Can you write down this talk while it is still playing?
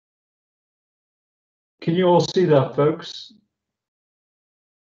Can you all see that, folks?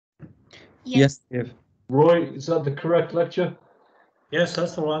 Yes, Steve. Roy, is that the correct lecture? Yes,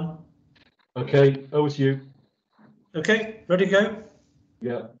 that's the one. Okay, over to you. Okay, ready to go?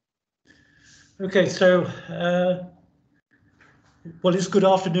 Yeah. Okay, so, well, it's good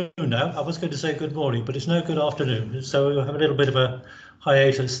afternoon now. I was going to say good morning, but it's no good afternoon. So we'll have a little bit of a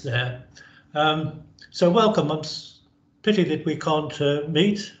hiatus there. So welcome. It's pity that we can't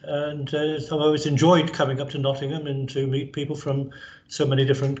meet, and I've always enjoyed coming up to Nottingham and to meet people from so many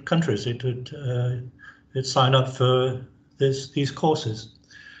different countries that sign up for these courses.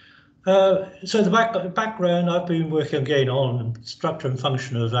 So the background, I've been working again on structure and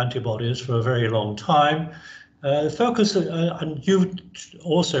function of antibodies for a very long time. The focus, and you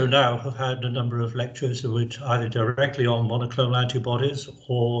also now have had a number of lectures which either directly on monoclonal antibodies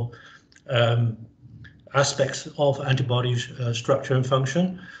or aspects of antibodies structure and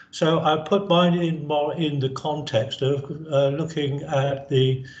function. So I put mine in more in the context of looking at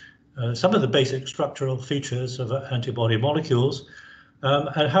some of the basic structural features of antibody molecules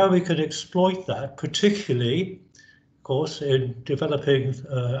and how we could exploit that, particularly, of course, in developing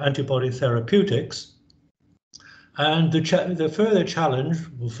antibody therapeutics. And the further challenge,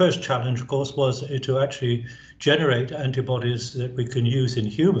 the first challenge, of course, was to actually generate antibodies that we can use in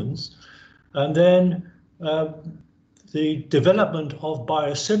humans. And then the development of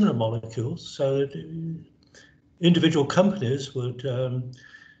biosimilar molecules, so that individual companies would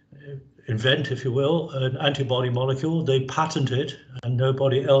invent, if you will, an antibody molecule, they patent it, and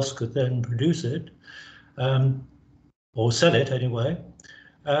nobody else could then produce it, or sell it anyway.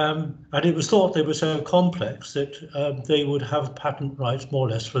 And it was thought they were so complex that they would have patent rights more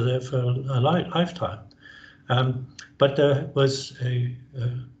or less for a lifetime. But there was a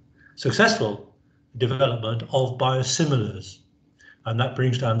successful development of biosimilars, and that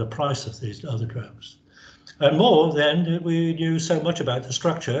brings down the price of these other drugs. And more then, we knew so much about the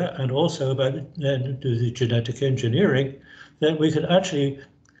structure and also about the genetic engineering that we could actually,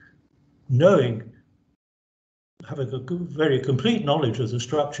 having a very complete knowledge of the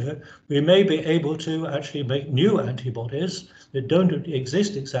structure, we may be able to actually make new antibodies that don't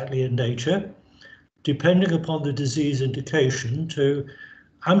exist exactly in nature, depending upon the disease indication, to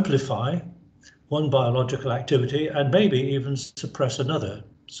amplify one biological activity and maybe even suppress another.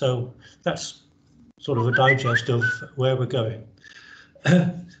 So that's sort of a digest of where we're going.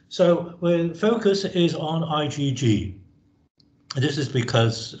 So the focus is on IgG. This is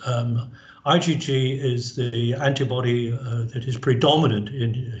because IgG is the antibody that is predominant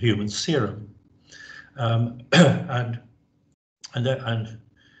in human serum.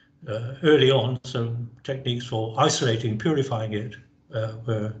 Early on, some techniques for isolating, purifying it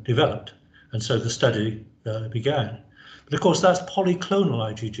were developed. And so the study began. But of course, that's polyclonal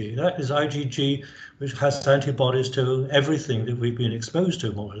IgG. That is IgG which has antibodies to everything that we've been exposed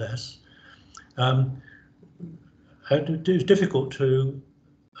to, more or less. And it is difficult to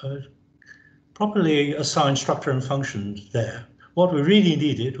properly assign structure and function there. What we really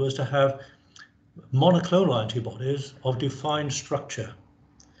needed was to have monoclonal antibodies of defined structure.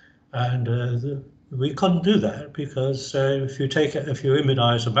 And we couldn't do that because if you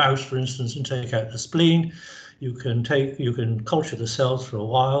immunize a mouse, for instance, and take out the spleen, you can culture the cells for a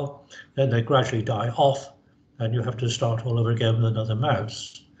while, then they gradually die off, and you have to start all over again with another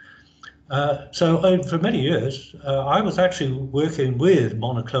mouse. So for many years, I was actually working with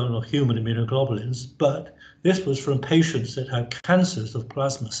monoclonal human immunoglobulins, but this was from patients that had cancers of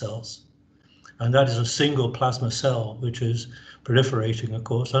plasma cells. And that is a single plasma cell, which is proliferating, of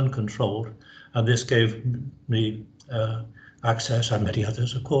course, uncontrolled. And this gave me access, and many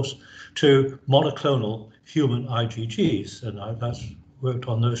others, of course, to monoclonal human IgGs, and that's worked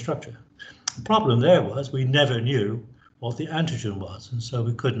on those structure. The problem there was we never knew what the antigen was, and so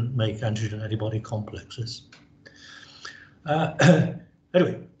we couldn't make antigen-antibody complexes.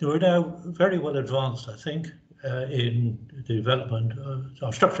 Anyway, we're now very well advanced, I think, in the development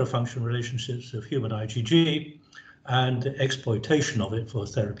of structure function relationships of human IgG and the exploitation of it for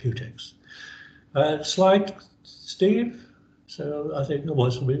therapeutics. Slide, Steve. So I think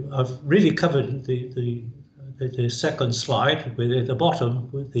I've really covered the second slide with at the bottom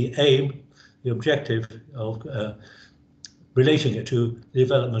with the aim, the objective of relating it to the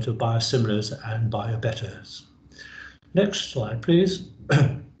development of biosimilars and biobetters. Next slide, please.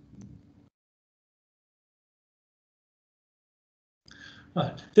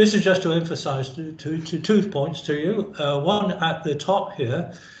 Right. This is just to emphasize two points to you. One at the top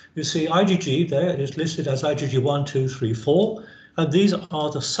here, you see IgG there is listed as IgG 1, 2, 3, 4, and these are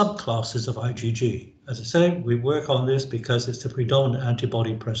the subclasses of IgG. As I say, we work on this because it's the predominant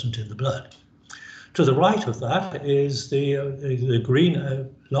antibody present in the blood. To the right of that is the green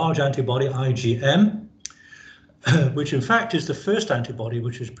large antibody IgM, which in fact is the first antibody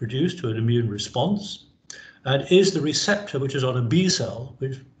which is produced to an immune response, and is the receptor which is on a B cell,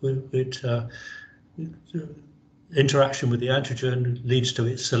 which interaction with the antigen leads to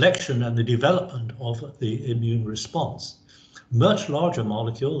its selection and the development of the immune response. Much larger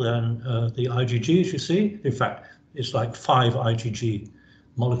molecule than the IgG, as you see. In fact, it's like 5 IgG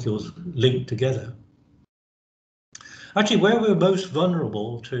molecules linked together. Actually, where we're most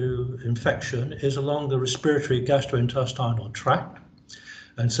vulnerable to infection is along the respiratory gastrointestinal tract,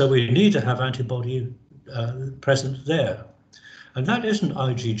 and so we need to have antibody present there. And that isn't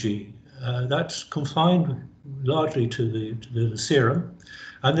IgG. That's confined largely to the serum,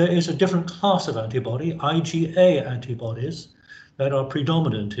 and there is a different class of antibody, IgA antibodies, that are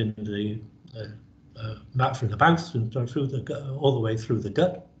predominant in the map from the mouth and through the gut, all the way through the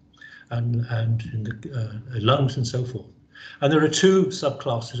gut and in the lungs and so forth. And there are 2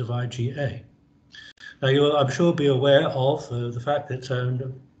 subclasses of IgA. Now, you'll, I'm sure, be aware of the fact that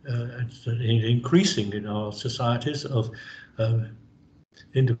it's increasing in our societies of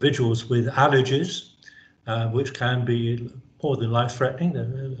individuals with allergies, which can be more than life-threatening,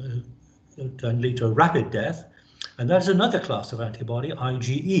 can lead to rapid death. And that's another class of antibody,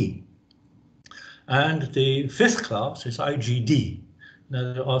 IgE. And the 5th class is IgD.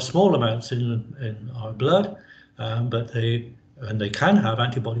 Now, there are small amounts in our blood, but they can have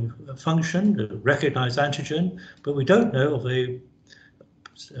antibody function, to recognize antigen, but we don't know of a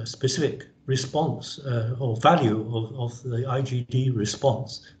specific response or value of the IgD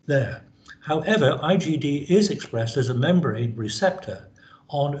response there. However, IgD is expressed as a membrane receptor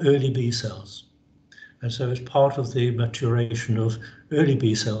on early B cells. And so it's part of the maturation of early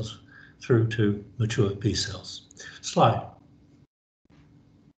B cells through to mature B cells. Slide.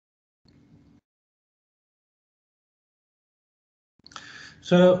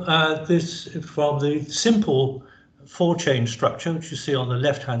 So this from the simple 4-chain structure, which you see on the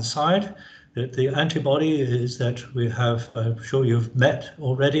left-hand side, that the antibody is that we have, I'm sure you've met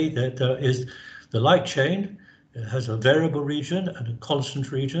already, that there is the light chain. It has a variable region and a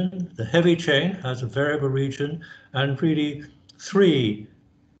constant region. The heavy chain has a variable region and really 3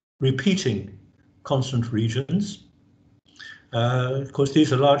 repeating constant regions. Of course,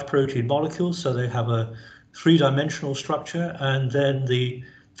 these are large protein molecules, so they have a 3-dimensional structure, and then the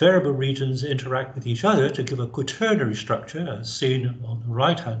variable regions interact with each other to give a quaternary structure, as seen on the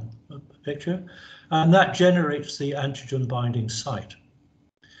right-hand picture, and that generates the antigen binding site.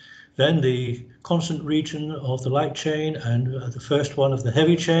 Then the constant region of the light chain and the first one of the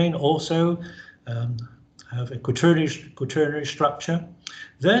heavy chain also have a quaternary structure.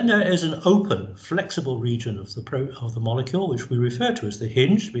 Then there is an open, flexible region of the molecule, which we refer to as the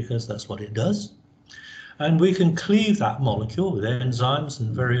hinge, because that's what it does. And we can cleave that molecule with enzymes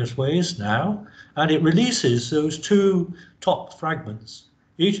in various ways now, and it releases those 2 top fragments,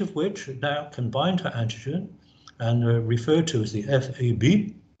 each of which now can bind to antigen and are referred to as the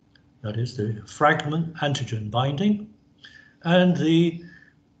FAB, that is the fragment antigen binding. And the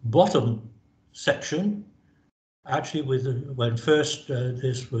bottom section, actually when first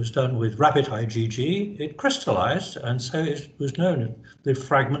this was done with rapid IgG, it crystallized, and so it was known as the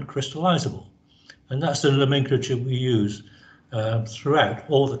fragment crystallizable. And that's the nomenclature we use throughout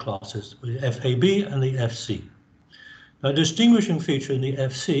all the classes, with FAB and the FC. A distinguishing feature in the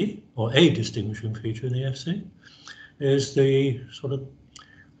FC, or a distinguishing feature in the FC, is the sort of,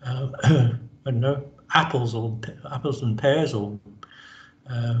 I don't know, apples and pears or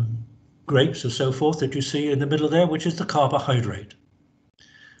grapes or so forth that you see in the middle there, which is the carbohydrate.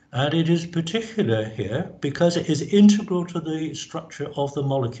 And it is particular here because it is integral to the structure of the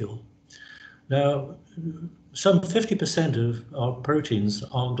molecule. Now, some 50% of our proteins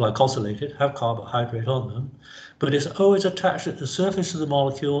are glycosylated, have carbohydrate on them, but it's always attached at the surface of the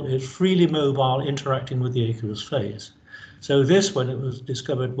molecule. It's freely mobile, interacting with the aqueous phase. So this, when it was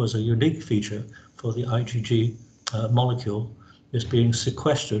discovered, was a unique feature for the IgG molecule, is being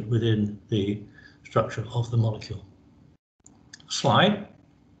sequestered within the structure of the molecule. Slide.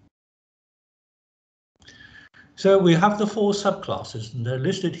 So we have the 4 subclasses, and they're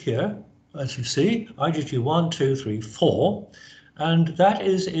listed here. As you see, IgG 1, 2, 3, 4, and that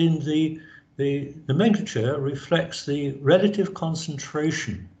is in the nomenclature reflects the relative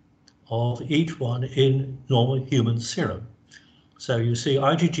concentration of each one in normal human serum. So you see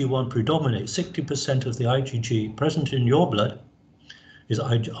IgG1 predominates, 60% of the IgG present in your blood is of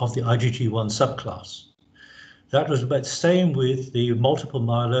the IgG1 subclass. That was about the same with the multiple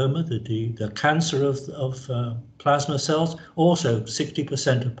myeloma, the cancer of plasma cells. Also,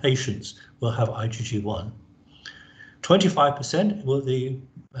 60% of patients will have IgG1. 25% will the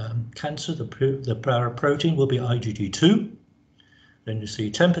cancer, the paraprotein will be IgG2. Then you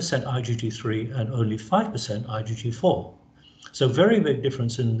see 10% IgG3 and only 5% IgG4. So very big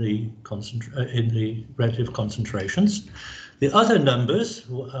difference in the relative concentrations. The other numbers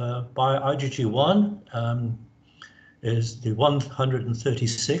by IgG1 is the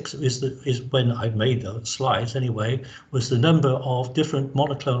 136 is when I made those slides anyway, was the number of different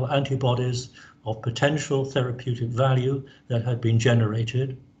monoclonal antibodies of potential therapeutic value that had been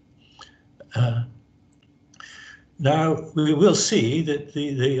generated. Now we will see that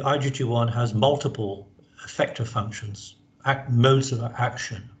the IgG1 has multiple effector functions, modes of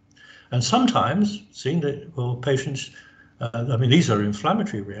action, and sometimes seeing that patients, I mean, these are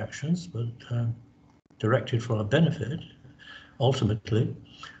inflammatory reactions, but directed for a benefit ultimately,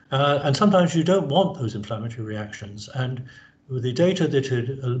 and sometimes you don't want those inflammatory reactions. And the data that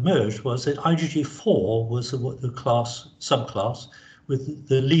had emerged was that IgG4 was the subclass with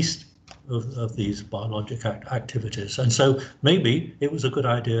the least of these biologic activities, and so maybe it was a good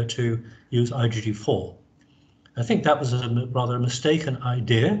idea to use IgG4. I think that was a rather mistaken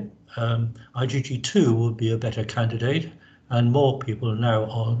idea. IgG2 would be a better candidate, and more people now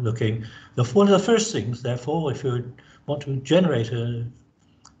are looking. One of the first things, therefore, if you want to generate a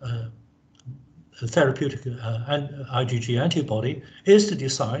therapeutic IgG antibody, is to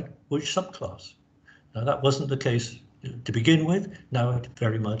decide which subclass. Now, that wasn't the case to begin with. Now it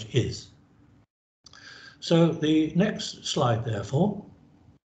very much is. So the next slide, therefore,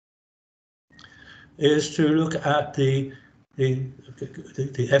 is to look at the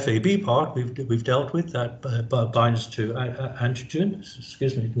FAB part we've dealt with, that binds to antigen.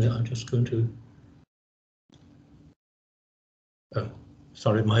 Excuse me, I'm just going to. Oh,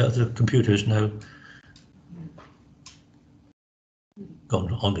 sorry, my other computer is now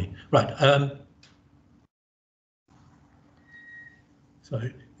gone on me. Right.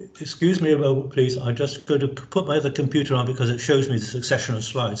 Sorry. Excuse me a moment, please. I'm just going to put my other computer on because it shows me the succession of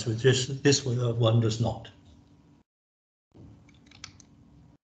slides, which this one does not.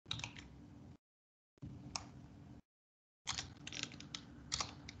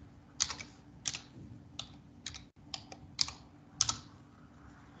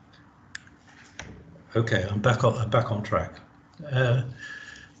 Okay, I'm back on track.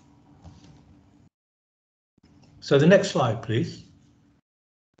 So the next slide, please.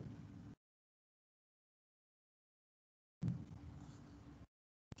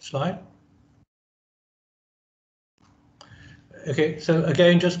 Slide. Okay, so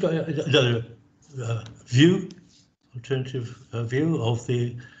again, just the alternative view of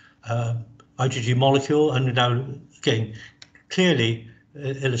the IgG molecule, and now again clearly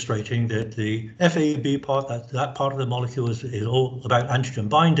illustrating that the FAB part, that part of the molecule is all about antigen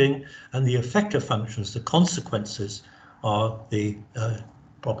binding, and the effector functions, the consequences, are the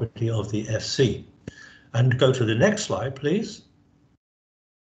property of the Fc. And go to the next slide, please.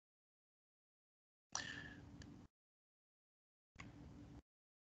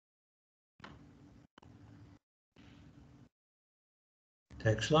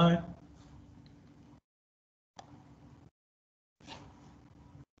 Next slide.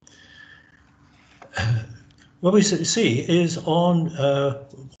 What we see is on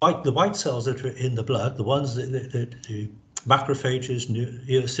the white cells that are in the blood, the ones that the macrophages,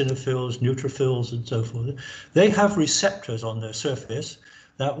 eosinophils, neutrophils, and so forth, they have receptors on their surface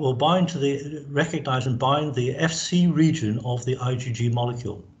that will bind to recognize and bind the Fc region of the IgG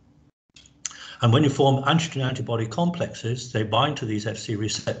molecule. And when you form antigen-antibody complexes, they bind to these Fc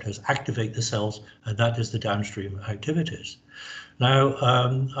receptors, activate the cells, and that is the downstream activities. Now,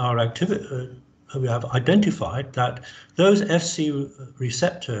 we have identified that those Fc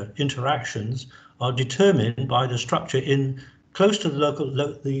receptor interactions are determined by the structure in close to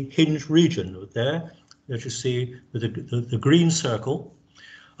the hinge region there, that you see with the green circle.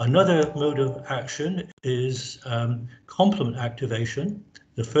 Another mode of action is complement activation,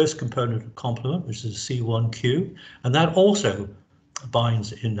 the first component of complement, which is C1q, and that also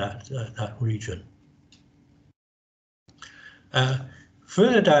binds in that region.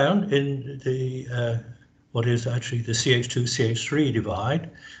 Further down in the what is actually the CH2-CH3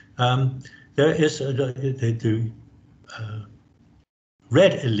 divide, there is the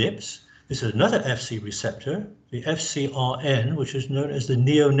red ellipse. This is another Fc receptor, the FcRn, which is known as the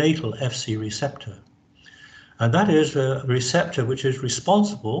neonatal Fc receptor. And that is a receptor which is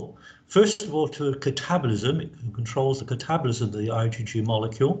responsible, first of all, to catabolism. It controls the catabolism of the IgG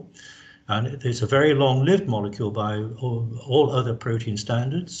molecule. And it's a very long-lived molecule by all other protein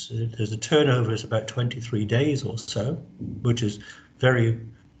standards. There's a turnover is about 23 days or so, which is very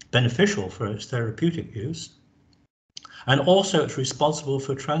beneficial for its therapeutic use. And also it's responsible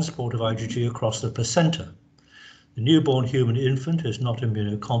for transport of IgG across the placenta. The newborn human infant is not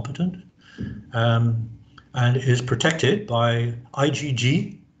immunocompetent and is protected by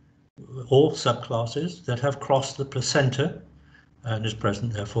IgG, all subclasses that have crossed the placenta and is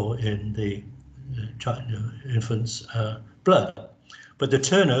present therefore in the infant's blood. But the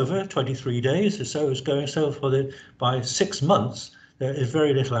turnover, 23 days or so, is going so for by 6 months there is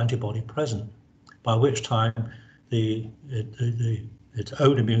very little antibody present, by which time its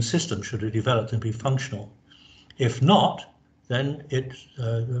own immune system should have developed and be functional. If not, then it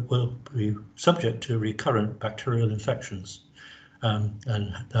will be subject to recurrent bacterial infections,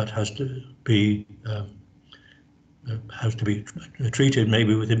 and that has to be treated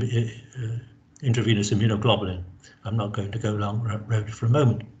maybe with intravenous immunoglobulin. I'm not going to go down that road for a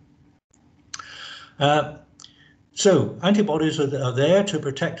moment. So antibodies are there to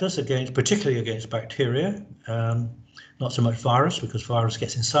protect us against, particularly against bacteria, not so much virus, because virus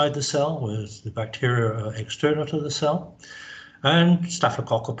gets inside the cell, whereas the bacteria are external to the cell. And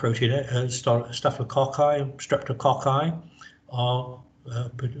staphylococcal protein, staphylococci, streptococci are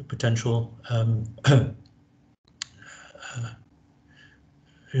potential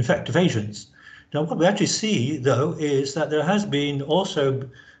infective agents. Now, what we actually see, though, is that there has been also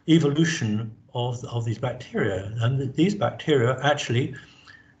evolution of these bacteria, and these bacteria actually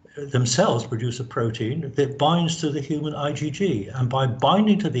themselves produce a protein that binds to the human IgG, and by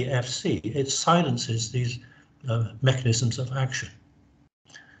binding to the Fc, it silences these mechanisms of action.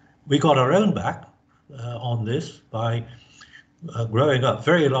 We got our own back on this by growing up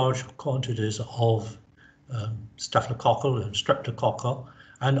very large quantities of staphylococcal and streptococcal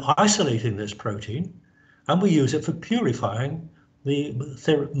and isolating this protein, and we use it for purifying the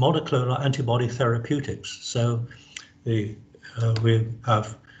monoclonal antibody therapeutics. So we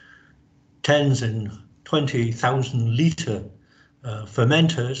have tens and 20,000 liter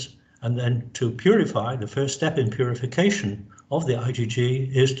fermenters, and then to purify, the first step in purification of the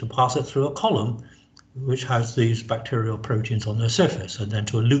IgG is to pass it through a column which has these bacterial proteins on their surface, and then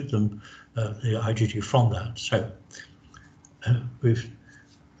to elute them, the IgG from that. So we've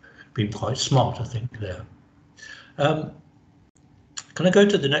been quite smart, I think, there. Can I go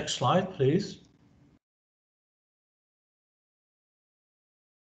to the next slide, please?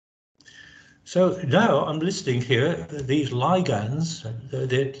 So now I'm listing here these ligands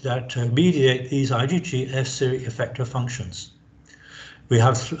that mediate these IgG Fc effector functions. We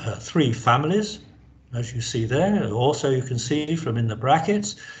have 3 families, as you see there. Also, you can see from in the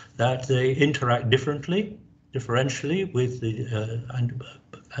brackets that they interact differentially with the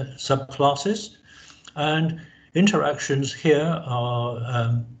subclasses, and interactions here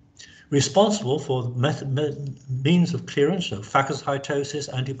are responsible for means of clearance, so phagocytosis,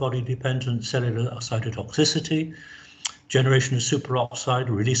 antibody-dependent cellular cytotoxicity, generation of superoxide,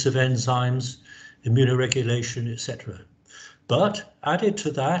 release of enzymes, immunoregulation, etc. But added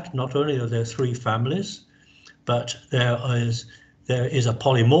to that, not only are there 3 families, but there is a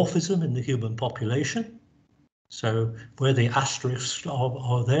polymorphism in the human population. So where the asterisks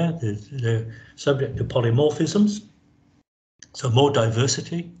are there, they're subject to polymorphisms. So more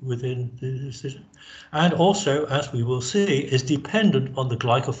diversity within the system. And also, as we will see, is dependent on the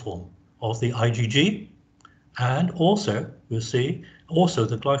glycoform of the IgG, and also, we'll see, also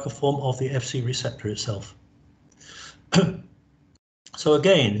the glycoform of the Fc receptor itself. So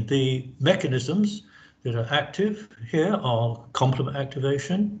again, the mechanisms that are active here are complement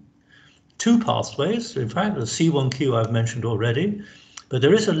activation, 2 pathways. In fact, the C1q I've mentioned already, but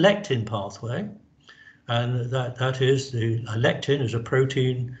there is a lectin pathway, and that is the lectin is a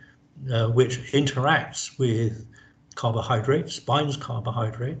protein which interacts with carbohydrates, binds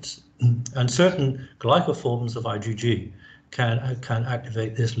carbohydrates, and certain glycoforms of IgG can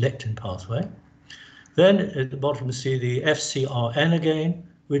activate this lectin pathway. Then at the bottom you see the FcRn again,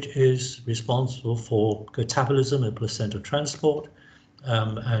 which is responsible for catabolism and placenta transport,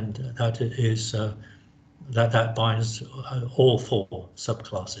 and that is that binds all 4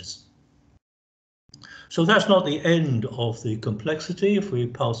 subclasses. So that's not the end of the complexity. If we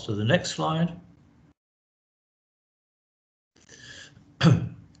pass to the next slide.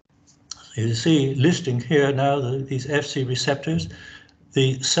 You see listing here now these Fc receptors,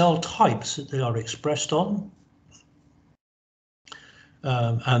 the cell types that they are expressed on,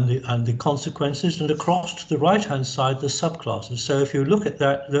 and the consequences, and across to the right-hand side, the subclasses. So if you look at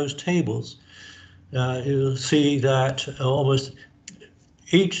those tables, you'll see that almost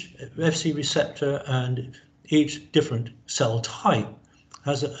each Fc receptor and each different cell type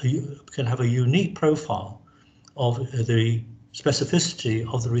can have a unique profile of the specificity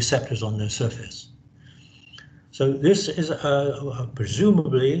of the receptors on their surface. So this is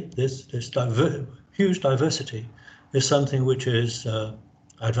presumably this huge diversity is something which is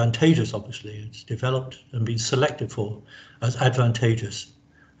advantageous. Obviously, it's developed and been selected for as advantageous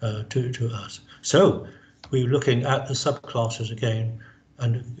to us. So we're looking at the subclasses again,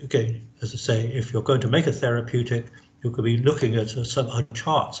 and again, as I say, if you're going to make a therapeutic, you could be looking at a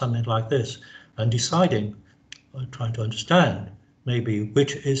chart, something like this, and deciding, trying to understand maybe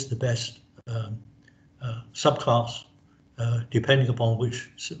which is the best subclass, depending upon which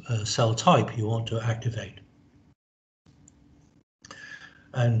cell type you want to activate.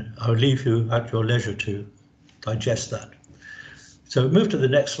 And I'll leave you at your leisure to digest that. So move to the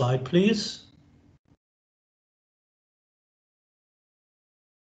next slide, please.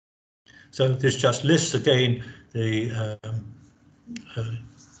 So this just lists again the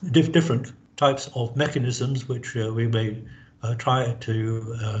different types of mechanisms which we may try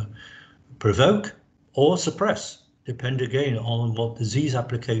to provoke or suppress, depend again on what disease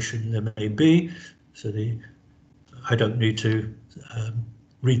application there may be. So I don't need to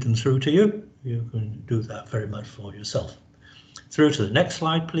read them through to you. You can do that very much for yourself. Through to the next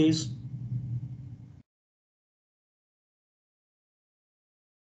slide, please.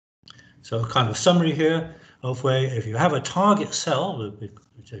 So a kind of summary here of where if you have a target cell,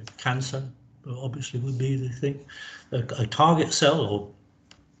 which cancer obviously would be the thing, a target cell or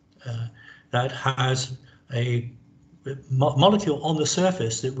that has a molecule on the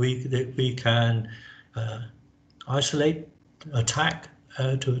surface that we can isolate, attack,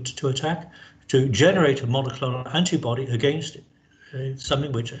 to attack, to generate a monoclonal antibody against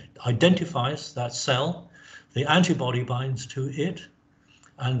something which identifies that cell. The antibody binds to it,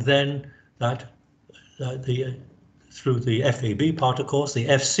 and then through the FAB part, of course, the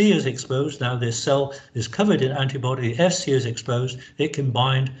FC is exposed. Now this cell is covered in antibody, the FC is exposed, it can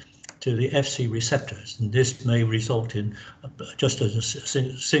bind to the FC receptors, and this may result in just as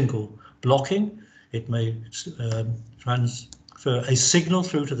a single blocking. It may transfer a signal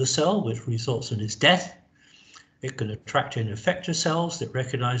through to the cell, which results in its death. It can attract in effector cells that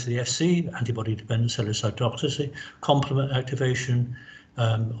recognize the FC, antibody-dependent cellular cytotoxicity, complement activation,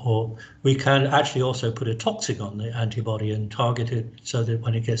 or we can actually also put a toxic on the antibody and target it so that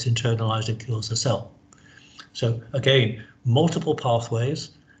when it gets internalized, it kills the cell. So again, multiple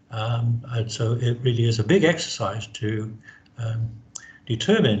pathways, and so it really is a big exercise to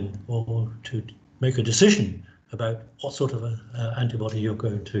determine or to make a decision about what sort of antibody you're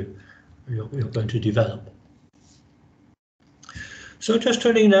going to develop. So just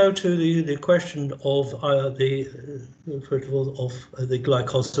turning now to the question of first of all, of the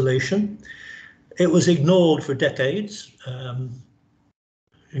glycosylation. It was ignored for decades,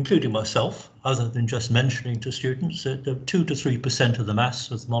 including myself, other than just mentioning to students that 2 to 3% of the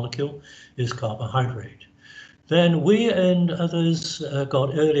mass of the molecule is carbohydrate. Then we and others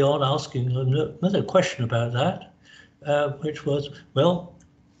got early on asking another question about that, which was, well,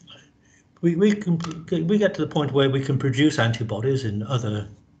 we get to the point where we can produce antibodies in other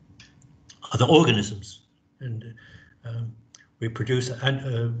organisms, and we produce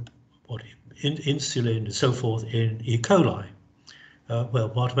insulin and so forth in E. coli. Well,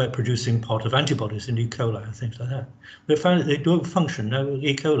 what about producing part of antibodies in E. coli and things like that? We found that they don't function. Now,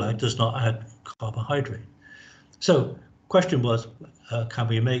 E. coli does not add carbohydrate. So, question was, can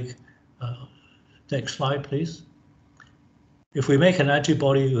we make? Next slide, please. If we make an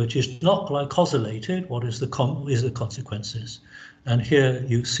antibody which is not glycosylated, what is the consequences? And here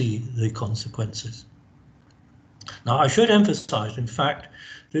you see the consequences. Now, I should emphasize, in fact,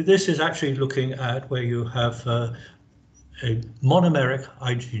 that this is actually looking at where you have a monomeric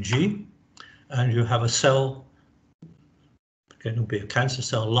IgG, and you have a cell, it will be a cancer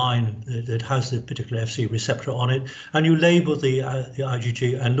cell line that has the particular FC receptor on it, and you label the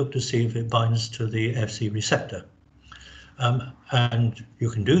IgG and look to see if it binds to the FC receptor. And you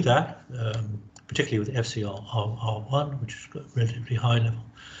can do that, particularly with FcR1, which is relatively high level.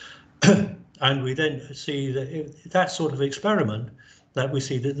 And we then see that sort of experiment, that we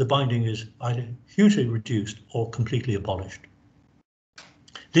see that the binding is either hugely reduced or completely abolished. A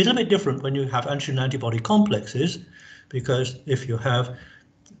little bit different when you have antigen-antibody complexes, because if you have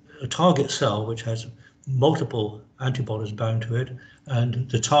a target cell which has multiple antibodies bound to it, and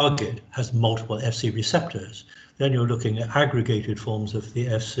the target has multiple FC receptors, then you're looking at aggregated forms of the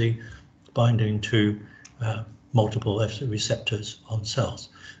FC binding to multiple FC receptors on cells.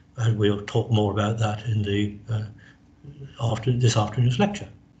 And we'll talk more about that in the after this afternoon's lecture.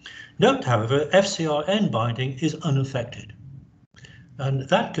 Note, however, FcRn binding is unaffected, and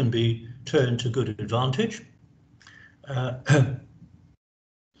that can be turned to good advantage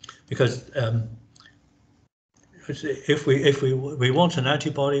because if we want an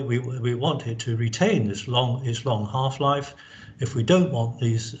antibody, we want it to retain its long half-life. If we don't want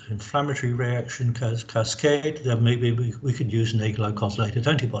these inflammatory reaction cascade, then maybe we could use an aglycosylated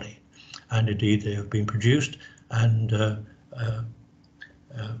antibody, and indeed they have been produced and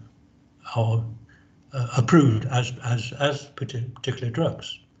are approved as particular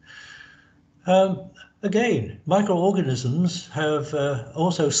drugs. Again, microorganisms have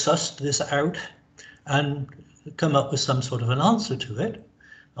also sussed this out and come up with some sort of an answer to it.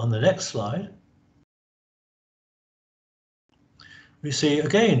 On the next slide, we see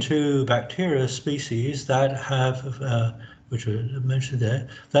again two bacteria species that have, which are mentioned there,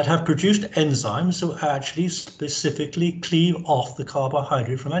 that have produced enzymes that actually specifically cleave off the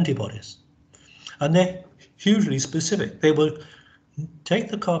carbohydrate from antibodies. And they're hugely specific. They will take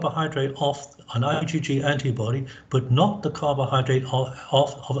the carbohydrate off an IgG antibody, but not the carbohydrate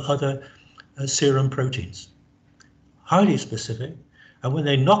off of other serum proteins. Highly specific, and when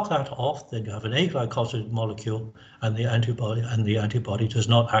they knock that off, then you have an aglycosylated molecule, and the antibody does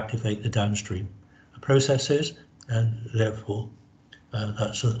not activate the downstream processes, and therefore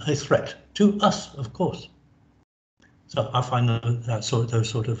that's a threat to us, of course. So I find those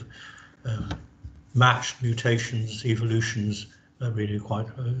sort of matched mutations, evolutions, are really quite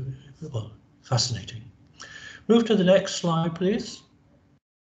well, fascinating. Move to the next slide, please.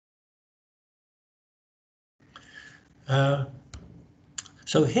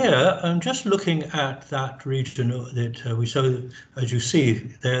 So here I'm just looking at that region that we show, as you see,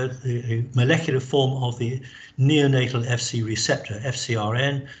 there the molecular form of the neonatal Fc receptor,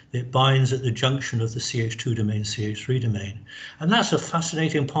 FcRn, that binds at the junction of the CH2 domain, CH3 domain. And that's a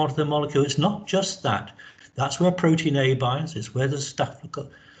fascinating part of the molecule. It's not just that. That's where protein A binds, it's where the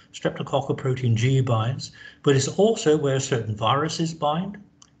streptococcal protein G binds, but it's also where certain viruses bind.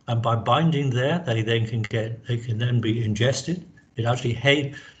 And by binding there, they can then be ingested. It actually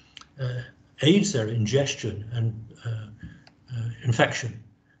aids their ingestion and infection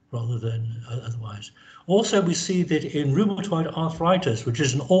rather than otherwise. Also, we see that in rheumatoid arthritis, which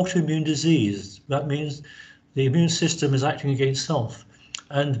is an autoimmune disease, that means the immune system is acting against self.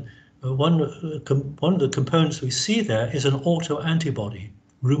 And one of the components we see there is an autoantibody,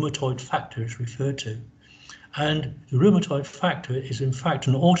 rheumatoid factor is referred to. And the rheumatoid factor is in fact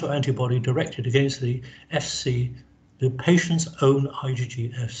an autoantibody directed against the FC, the patient's own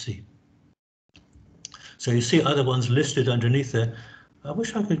IgG FC. So you see other ones listed underneath there. I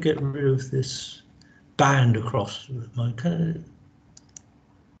wish I could get rid of this band across my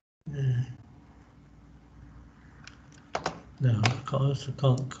no, I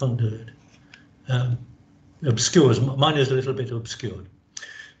can't do it. Obscures, mine is a little bit obscured.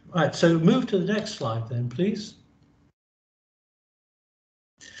 Right, so move to the next slide then, please.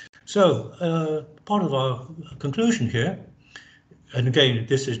 So part of our conclusion here, and again,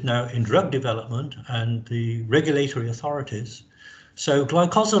 this is now in drug development and the regulatory authorities. So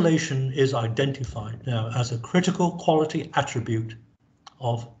glycosylation is identified now as a critical quality attribute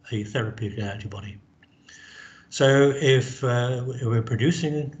of a therapeutic antibody. So if we're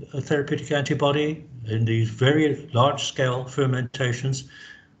producing a therapeutic antibody in these very large scale fermentations,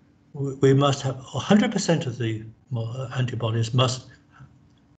 we must have 100% of the antibodies must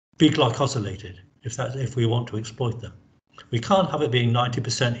be glycosylated if we want to exploit them. We can't have it being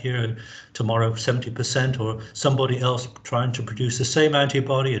 90% here and tomorrow 70%, or somebody else trying to produce the same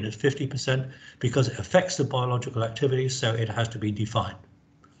antibody and it's 50%, because it affects the biological activity, so it has to be defined.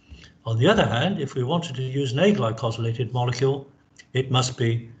 On the other hand, if we wanted to use an aglycosylated molecule, it must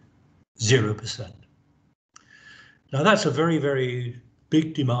be 0%. Now that's a very, very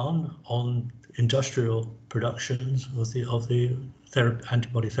big demand on industrial productions of the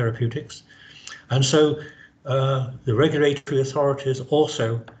antibody therapeutics. And so the regulatory authorities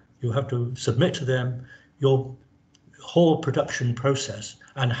also, you have to submit to them your whole production process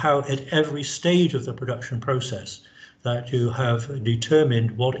and how at every stage of the production process that you have determined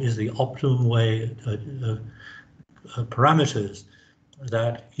what is the optimum way, parameters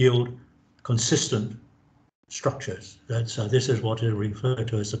that yield consistent structures. So this is what is referred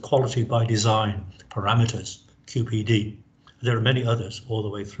to as the quality by design parameters, QPD. There are many others all the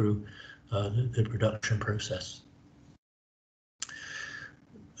way through the production process.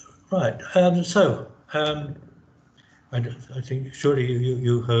 Right, I think surely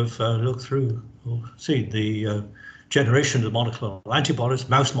you have looked through or seen the generation of the monoclonal antibodies,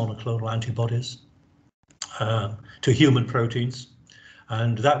 mouse monoclonal antibodies. to human proteins.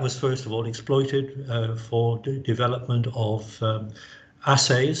 And that was first of all exploited for the development of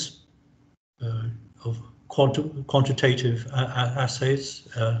assays, of quantitative assays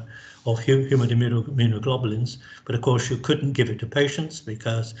of human immunoglobulins. But of course, you couldn't give it to patients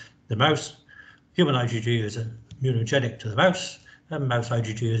because the mouse, human IgG is immunogenic to the mouse, and mouse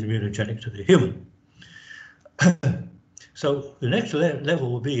IgG is immunogenic to the human. So the next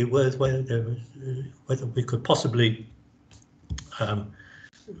level would be whether we could possibly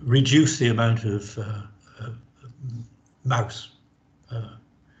reduce the amount of mouse,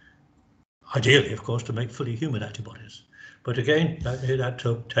 ideally, of course, to make fully human antibodies. But again, that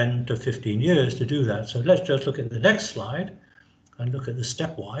took 10 to 15 years to do that. So let's just look at the next slide and look at the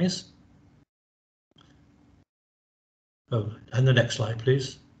stepwise. Oh, and the next slide,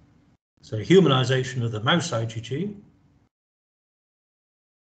 please. So humanization of the mouse IgG.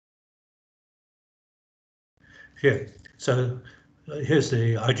 Here, so here's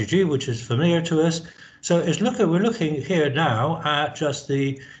the IgG, which is familiar to us. So we're looking here now at just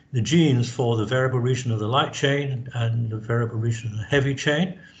the genes for the variable region of the light chain and the variable region of the heavy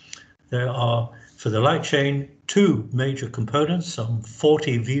chain. There are, for the light chain, 2 major components, some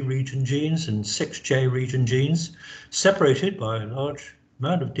 40 V region genes and 6 J region genes, separated by a large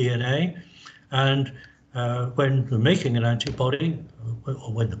amount of DNA. And when we're making an antibody,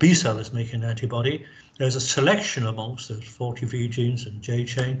 or when the B cell is making an antibody, there's a selection amongst those 40 V genes and J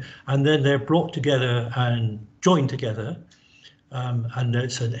chain, and then they're brought together and joined together. And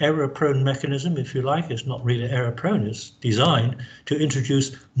it's an error-prone mechanism, if you like. It's not really error-prone, it's designed to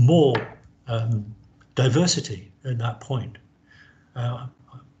introduce more diversity at that point.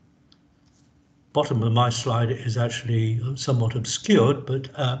 Bottom of my slide is actually somewhat obscured, but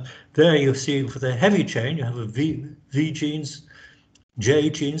there you see for the heavy chain, you have a V genes, J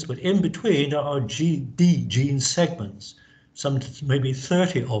genes, but in between there are D gene segments, some maybe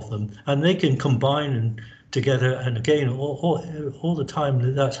 30 of them, and they can combine together. And again, all the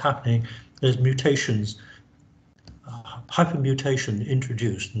time that's happening, there's mutations, hypermutation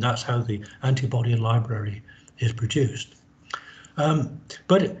introduced, and that's how the antibody library is produced.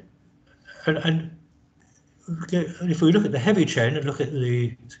 If we look at the heavy chain and look at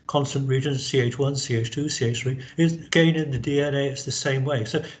the constant regions, CH1, CH2, CH3, again in the DNA it's the same way.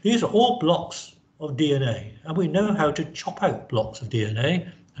 So these are all blocks of DNA, and we know how to chop out blocks of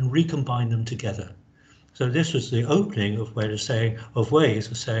DNA and recombine them together. So this was the opening of ways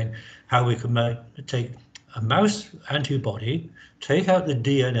of saying how we can take a mouse antibody, take out the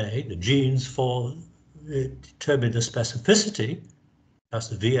DNA, the genes for determine the specificity, that's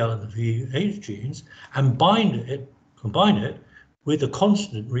the VL and the VH genes, and combine it with the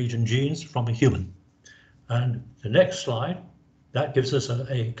constant region genes from a human. And the next slide, that gives us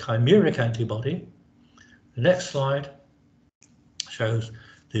a chimeric antibody. The next slide shows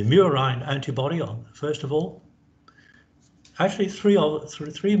the murine antibody first of all. Actually, three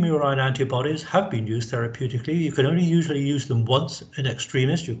murine antibodies have been used therapeutically. You can only usually use them once in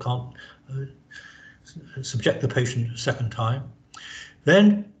extremis. You can't subject the patient a second time.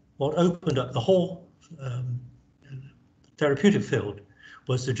 Then what opened up the whole therapeutic field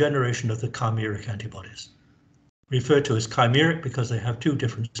was the generation of the chimeric antibodies, referred to as chimeric because they have 2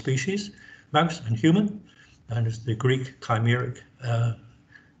 different species, mouse and human, and it's the Greek chimeric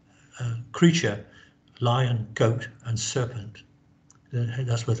creature, lion, goat, and serpent.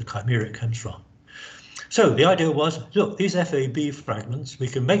 That's where the chimeric comes from. So the idea was, look, these FAB fragments, we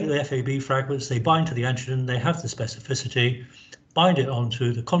can make the FAB fragments, they bind to the antigen, they have the specificity, bind it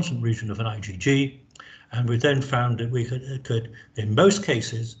onto the constant region of an IgG, and we then found that we could in most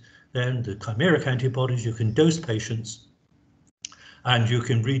cases, then the chimeric antibodies, you can dose patients and you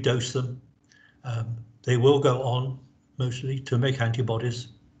can redose them. They will go on mostly to make antibodies,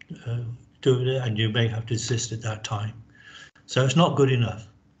 and you may have to desist at that time. So it's not good enough.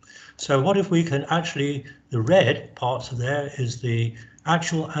 So what if we can actually, the red parts of there is the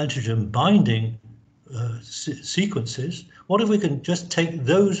actual antigen binding sequences. What if we can just take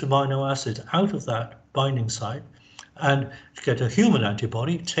those amino acids out of that binding site and get a human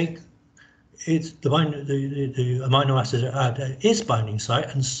antibody, take the amino acids at its binding site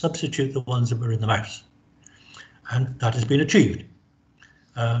and substitute the ones that were in the mouse? And that has been achieved.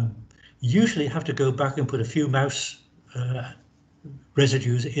 Usually have to go back and put a few mouse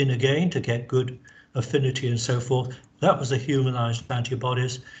residues in again to get good affinity and so forth. That was the humanized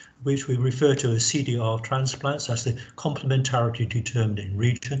antibodies, which we refer to as CDR transplants. That's the complementarity determining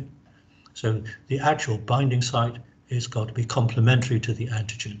region. So the actual binding site has got to be complementary to the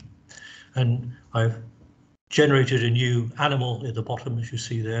antigen. And I've generated a new animal at the bottom, as you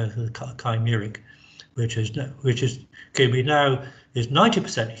see there, the chimeric. which can be now is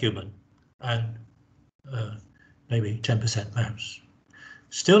 90% human and maybe 10% mouse.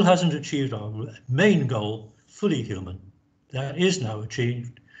 Still hasn't achieved our main goal, fully human. That is now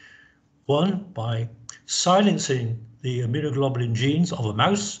achieved, one, by silencing the immunoglobulin genes of a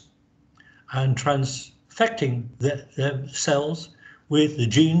mouse and transfecting their cells with the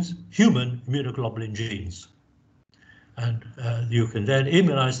genes, human immunoglobulin genes. And you can then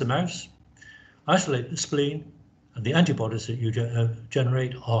immunize the mouse, isolate the spleen, and the antibodies that you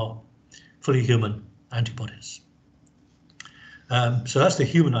generate are fully human antibodies. So that's the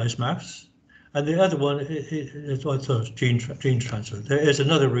humanized mouse. And the other one is gene transfer. There is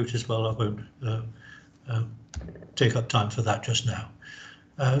another route as well. I won't take up time for that just now.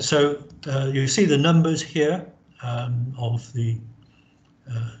 So you see the numbers here of the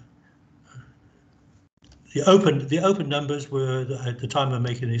open numbers were, at the time of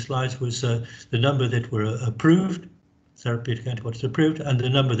making these slides, was the number that were approved, therapeutic antibodies approved, and the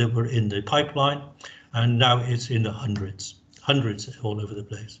number that were in the pipeline, and now it's in the hundreds all over the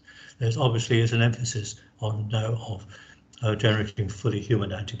place. There's obviously is an emphasis on now of generating fully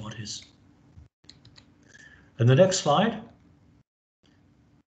human antibodies. And the next slide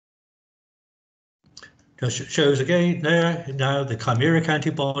just shows again there now the chimeric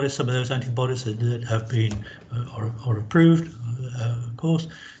antibodies, some of those antibodies that have been are approved, of course.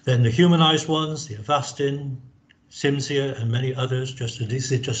 Then the humanized ones, the Avastin, Cimzia, and many others.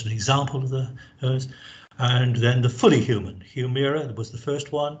 This is just an example of those. And then the fully human, Humira was the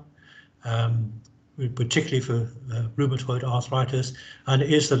first one, particularly for rheumatoid arthritis, and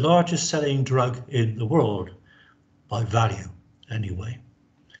it is the largest selling drug in the world by value, anyway.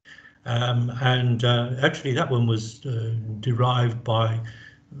 Actually, that one was derived by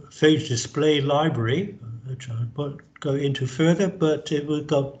phage display library, which I won't go into further, but it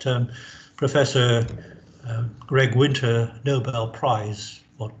got Professor Greg Winter Nobel Prize,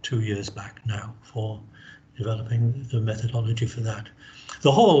 2 years back now, for developing the methodology for that.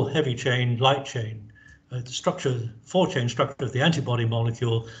 The whole heavy chain, light chain, the structure, 4-chain structure of the antibody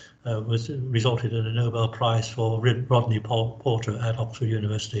molecule resulted in a Nobel Prize for Rodney Porter at Oxford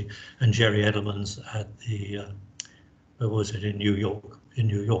University and Jerry Edelman's at the, where was it, in New York? In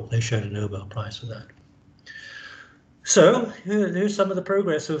New York, they shared a Nobel Prize for that. So there's some of the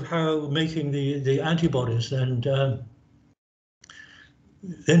progress of how making the antibodies, and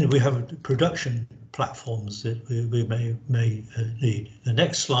then we have production platforms that we may need. The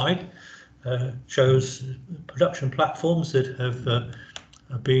next slide shows production platforms that have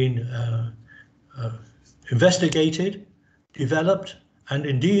been investigated, developed, and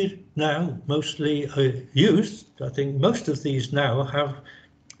indeed now mostly used. I think most of these now have,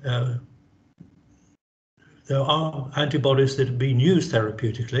 there are antibodies that have been used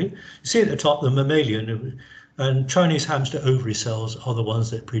therapeutically. You see at the top the mammalian, and Chinese hamster ovary cells are the ones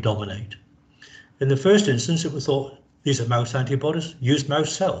that predominate. In the first instance, it was thought these are mouse antibodies, used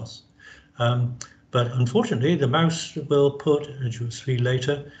mouse cells. But unfortunately, the mouse will put, as you'll see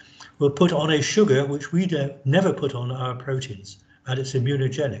later, will put on a sugar which we never put on our proteins, and it's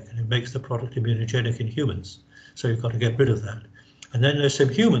immunogenic, and it makes the product immunogenic in humans. So you've got to get rid of that. And then there's some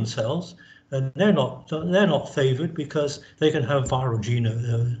human cells, and they're not favoured because they can have virus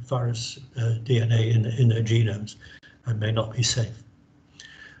DNA in their genomes and may not be safe.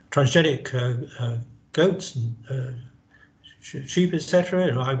 Transgenic goats and sheep, etc.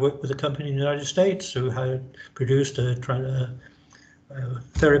 And I worked with a company in the United States who had produced a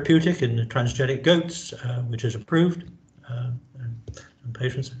therapeutic in the transgenic goats, which is approved, and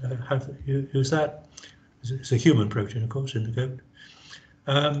patients have used that. It's a human protein, of course, in the goat.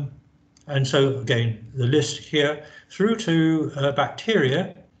 And so again, the list here through to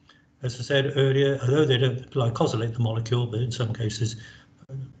bacteria, as I said earlier, although they don't glycosylate the molecule, but in some cases,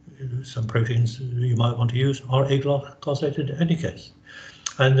 some proteins you might want to use are aglycosylated in any case.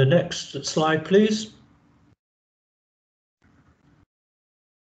 And the next slide, please.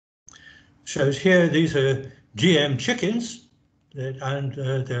 Shows here, these are GM chickens, and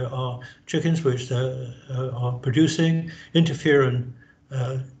there are chickens which are producing interferon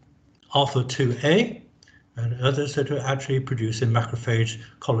alpha 2A, and others that are actually producing macrophage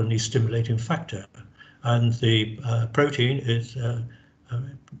colony stimulating factor. And the protein is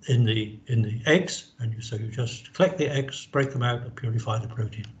in the eggs, and so you just collect the eggs, break them out, and purify the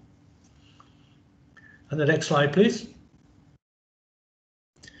protein. And the next slide, please.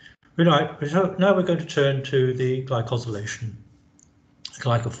 Right, so now we're going to turn to the glycosylation, the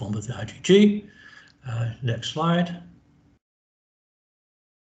glycoform of the IgG. Next slide.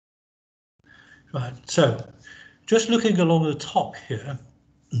 Right, so just looking along the top here,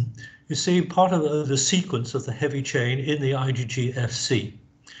 you see part of the sequence of the heavy chain in the IgG Fc.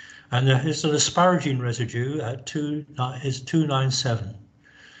 And there is an asparagine residue at 297.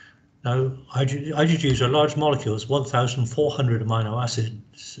 Now, IgGs are large molecules, 1,400 amino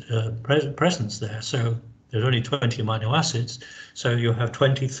acids presence there. So there's only 20 amino acids. So you have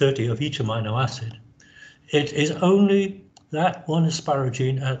 20, 30 of each amino acid. It is only that one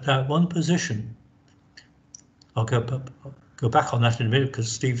asparagine at that one position. I'll go back on that in a minute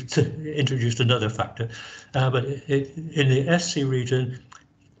because Steve introduced another factor. But in the SC region,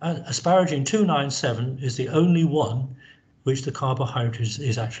 asparagine 297 is the only one which the carbohydrate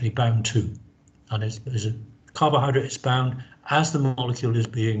is actually bound to. And it's a carbohydrate is bound as the molecule is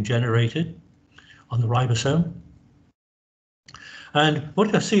being generated on the ribosome. And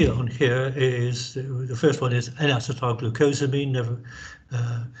what you see on here is, the first one is N-acetylglucosamine.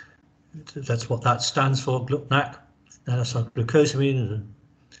 That's what that stands for, GLUCNAC. N-acetylglucosamine.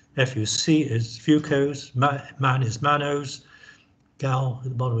 FUC is fucose, MAN is mannose, gal at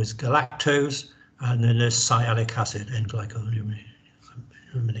the bottom is galactose, and then there's sialic acid,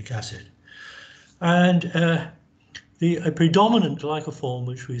 N-glycosaminic acid. And a predominant glycoform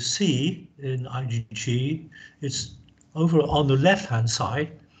which we see in IgG is over on the left-hand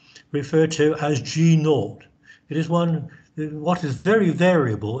side, referred to as G0. It is what is very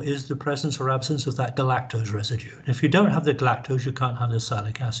variable is the presence or absence of that galactose residue. And if you don't have the galactose, you can't have the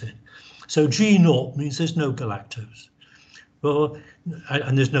sialic acid. So G0 means there's no galactose. Well,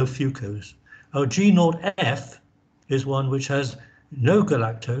 and there's no fucose. G0F is one which has no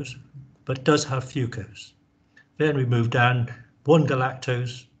galactose, but does have fucose. Then we move down, 1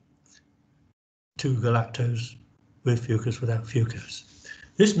 galactose, 2 galactose, with fucose, without fucose.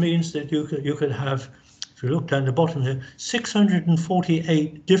 This means that you could have, if you look down the bottom here,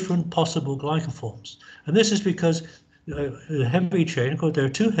 648 different possible glycoforms. And this is because the heavy chain, of course, there are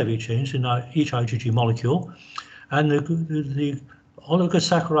 2 heavy chains in each IgG molecule, and the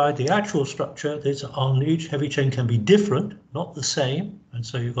oligosaccharide, the actual structure that's on each heavy chain can be different, not the same, and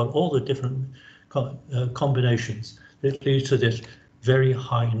so you've got all the different combinations that leads to this very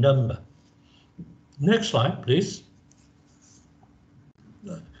high number. Next slide, please.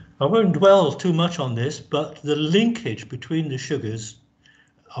 I won't dwell too much on this, but the linkage between the sugars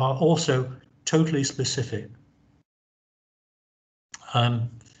are also totally specific. Well,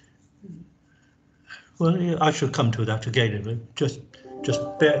 I should come to that again, but just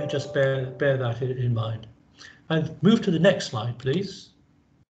bear that in mind. And move to the next slide, please.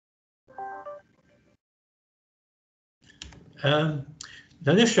 Now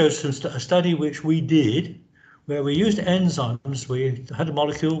this shows a study which we did, where we used enzymes. We had a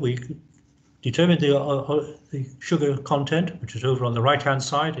molecule, we determined the sugar content, which is over on the right-hand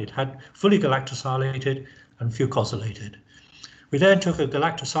side. It had fully galactosylated and fucosylated. We then took a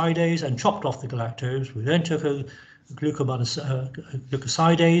galactosidase and chopped off the galactose. We then took a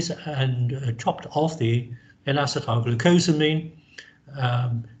glucosidase and chopped off the N-acetylglucosamine,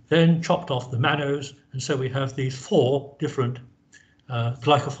 then chopped off the mannose, and so we have these 4 different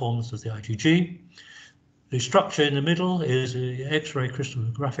glycoforms of the IgG. The structure in the middle is the X-ray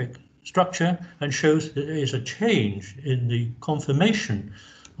crystallographic structure and shows that there is a change in the conformation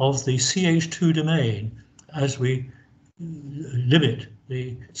of the CH2 domain as we limit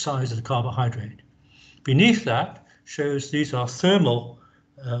the size of the carbohydrate. Beneath that shows these are thermal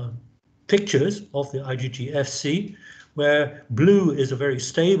pictures of the IgG Fc, where blue is a very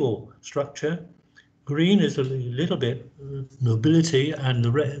stable structure, green is a little bit mobility, and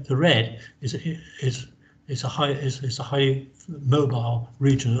the red is a high mobile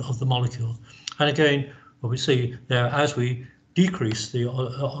region of the molecule. And again, what we see there, as we decrease the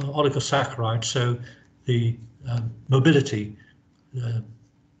oligosaccharide, so the mobility,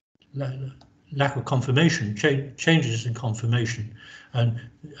 lack of conformation, changes in conformation. And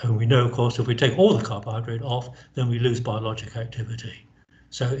we know, of course, if we take all the carbohydrate off, then we lose biologic activity.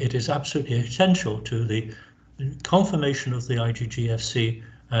 So it is absolutely essential to the conformation of the IgG Fc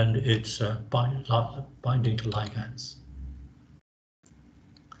and its binding to ligands.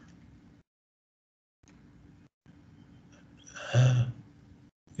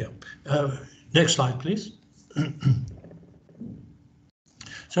 Next slide, please.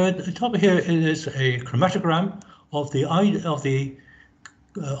 So at the top here is a chromatogram of the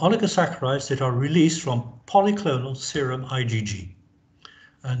oligosaccharides that are released from polyclonal serum IgG,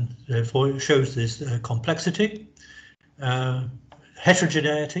 and therefore it shows this complexity,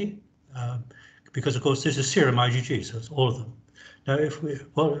 heterogeneity, because of course this is serum IgG, so it's all of them. Now, if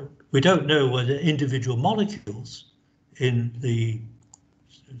we don't know whether individual molecules in the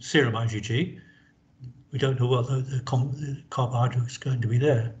serum IgG, we don't know what the carbohydrate is going to be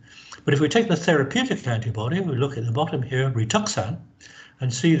there. But if we take the therapeutic antibody, we look at the bottom here, Rituxan,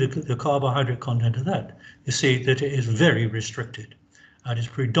 and see the carbohydrate content of that, you see that it is very restricted, and it's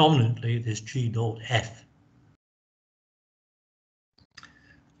predominantly this G0F.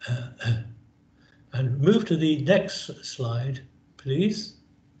 And move to the next slide, please.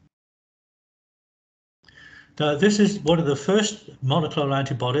 Now, this is one of the first monoclonal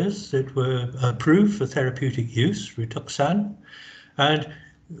antibodies that were approved for therapeutic use, Rituxan, and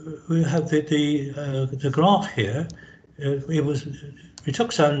we have the graph here. It was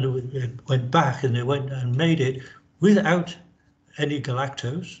Rituxan went back, and they went and made it without any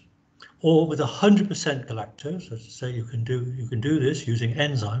galactose, or with 100% galactose. As I say, you can do this using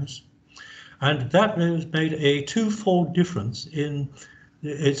enzymes, and that has made a twofold difference in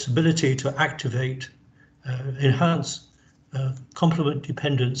its ability to activate, enhance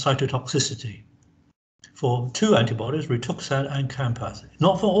complement-dependent cytotoxicity for two antibodies, Rituxan and Campath.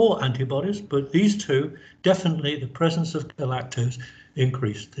 Not for all antibodies, but these two, definitely the presence of galactose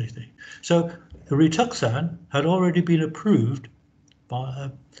increased the thing. So the Rituxan had already been approved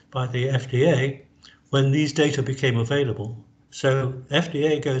by the FDA when these data became available. So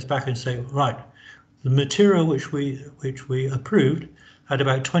FDA goes back and say, right, the material which we approved had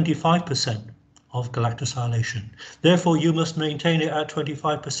about 25% of galactosylation. Therefore, you must maintain it at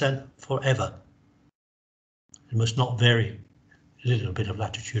 25% forever. It must not vary. A little bit of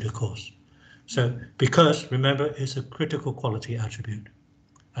latitude, of course. So, because remember, it's a critical quality attribute,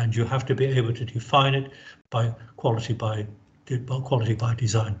 and you have to be able to define it by quality by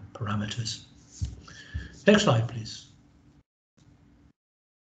design parameters. Next slide, please.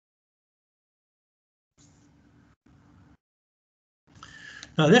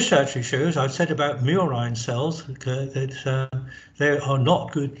 Now, this actually shows, I've said about murine cells that they are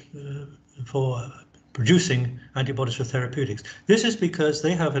not good for producing antibodies for therapeutics. This is because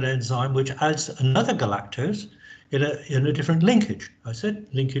they have an enzyme which adds another galactose in a different linkage. I said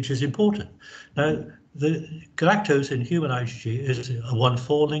linkage is important. Now, the galactose in human IgG is a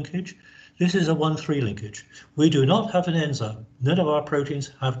 1,4 linkage. This is a 1,3 linkage. We do not have an enzyme. None of our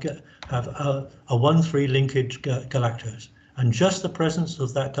proteins have a 1,3 linkage galactose. And just the presence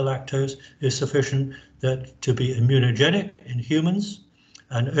of that galactose is sufficient to be immunogenic in humans.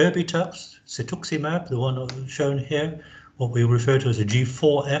 And Erbitux, cetuximab, the one shown here, what we refer to as a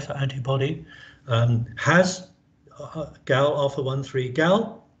G4F antibody, has gal alpha 1,3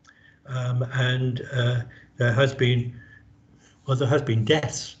 gal, and there has been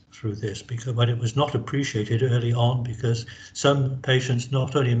deaths through this, because when it was not appreciated early on, because some patients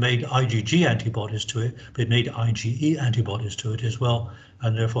not only made IgG antibodies to it, but made IgE antibodies to it as well,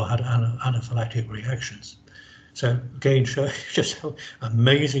 and therefore had anaphylactic reactions. So again, just how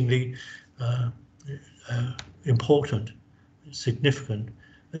amazingly important, significant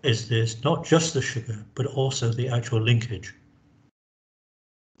is this, not just the sugar, but also the actual linkage.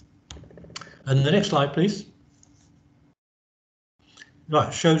 And the next slide, please.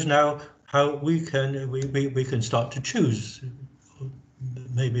 Right, shows now how we can start to choose.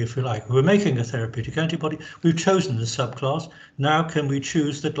 Maybe, if you like, we're making a therapeutic antibody, we've chosen the subclass. Now can we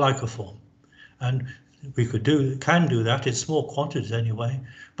choose the glycoform? And we can do that in small quantities anyway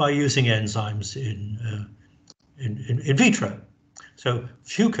by using enzymes in vitro. So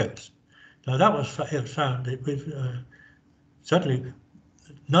fucose. Now that was found that with certainly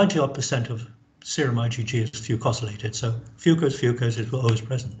 90% of serum IgG is fucosylated, so fucose is always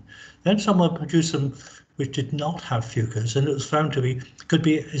present. Then someone produced some which did not have fucose, and it was found to could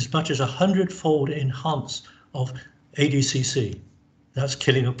be as much as 100-fold enhanced of ADCC. That's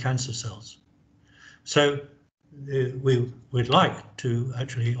killing of cancer cells. So we would like to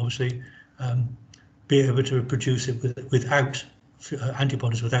actually, obviously, be able to produce it without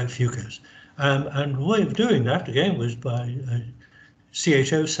antibodies without fucose. And the way of doing that, again, was by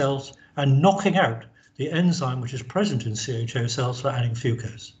CHO cells and knocking out the enzyme which is present in CHO cells for adding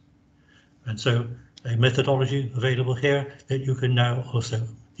fucose. And so a methodology available here that you can now also,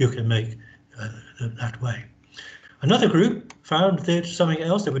 make that way. Another group found that something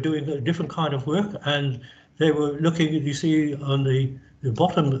else, they were doing a different kind of work, and they were looking, you see on the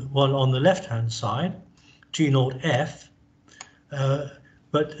bottom one on the left-hand side, G0F,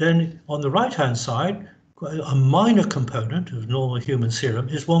 but then on the right-hand side, a minor component of normal human serum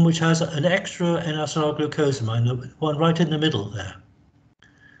is one which has an extra N-acetylglucosamine, the one right in the middle there.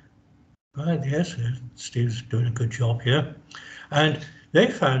 Right, yes, Steve's doing a good job here. And they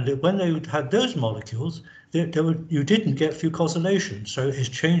found that when they had those molecules, you didn't get fucosylation. So it's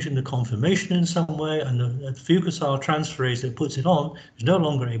changing the conformation in some way, and the fucosyl transferase that puts it on is no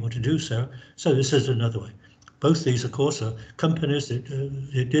longer able to do so. So this is another way. Both these, of course, are companies that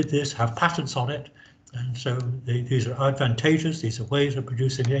did this, have patents on it. And so these are advantageous. These are ways of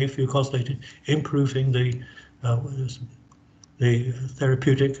producing afucosylated, improving the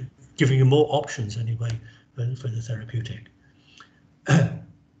therapeutic, giving you more options anyway for the therapeutic.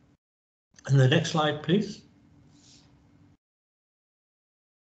 And the next slide, please.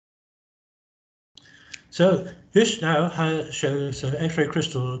 So this now shows an X-ray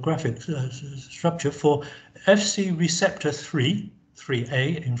crystallographic structure for Fc receptor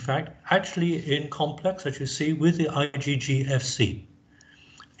 3A, in fact, actually in complex, as you see, with the IgG Fc.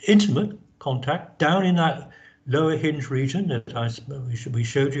 Intimate contact down in that lower hinge region that I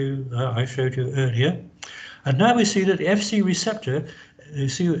showed you earlier. And now we see that the Fc receptor, you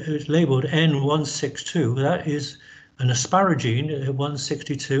see it's labeled N162, that is an asparagine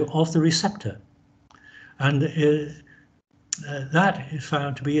 162 of the receptor. And that is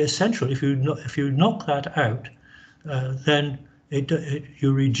found to be essential. If you knock that out, then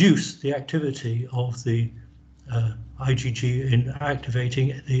you reduce the activity of the IgG in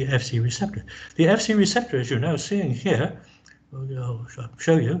activating the Fc receptor. The Fc receptor, as you're now seeing here, I'll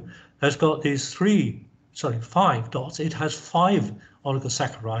show you, has got these 5 dots. It has 5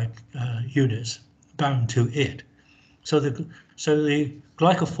 oligosaccharide units bound to it. So the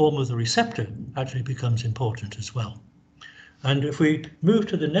glycoform of the receptor actually becomes important as well. And if we move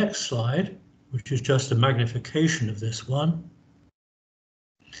to the next slide, which is just a magnification of this one,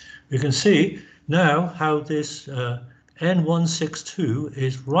 we can see now how this N162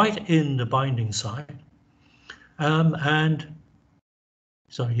 is right in the binding site. And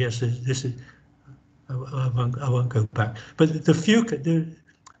sorry, yes, this is, I won't go back, but the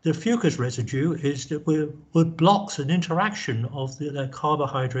fucus residue is that what blocks an interaction of the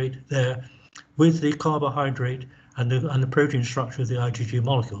carbohydrate there with the carbohydrate and the protein structure of the IgG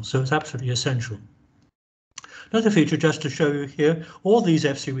molecule. So it's absolutely essential. Another feature, just to show you here, all these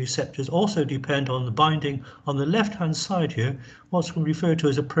Fc receptors also depend on the binding on the left-hand side here, what's referred to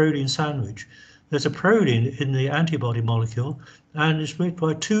as a protein sandwich. There's a protein in the antibody molecule, and it's made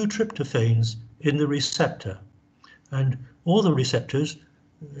by 2 tryptophanes in the receptor. And all the receptors,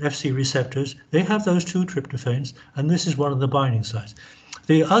 Fc receptors, they have those 2 tryptophanes, and this is one of the binding sites.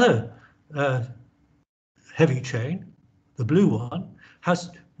 The other heavy chain, the blue one,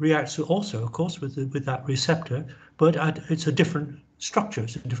 reacts also, of course, with that receptor, but it's a different structure,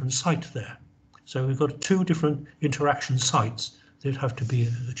 it's a different site there. So we've got 2 different interaction sites that have to be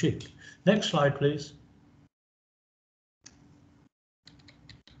achieved. Next slide, please.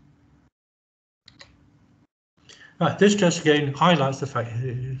 Right, this just again highlights the fact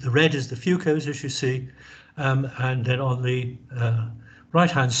the red is the fucose, as you see, and then on the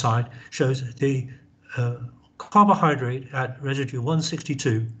right-hand side shows the carbohydrate at residue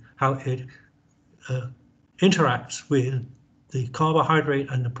 162, how it interacts with the carbohydrate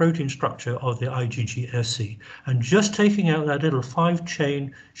and the protein structure of the IgG Fc. And just taking out that little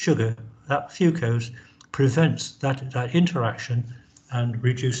 5-chain sugar, that fucose, prevents that interaction and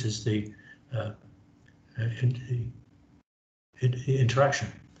reduces the interaction.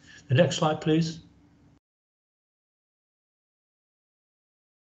 The next slide, please.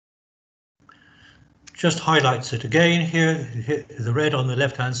 Just highlights it again here. The red on the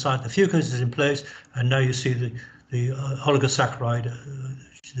left-hand side, the fucose is in place, and now you see the oligosaccharide,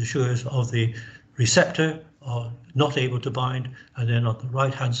 the sugars of the receptor are not able to bind, and then on the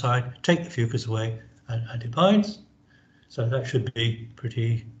right-hand side, take the fucose away and it binds. So that should be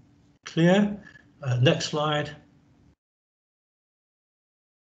pretty clear. Next slide.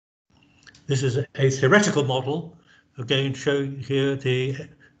 This is a theoretical model, again showing here the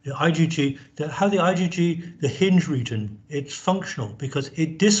IgG, how the IgG, the hinge region, it's functional because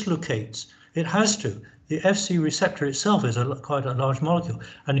it dislocates. It has to. The Fc receptor itself is quite a large molecule,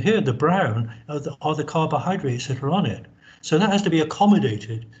 and here the brown are the carbohydrates that are on it. So that has to be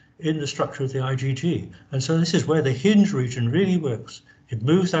accommodated in the structure of the IgG, and so this is where the hinge region really works. It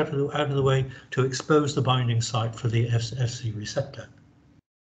moves out of the way to expose the binding site for the Fc receptor.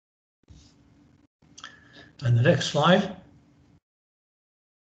 And the next slide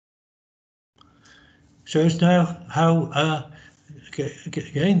shows now how,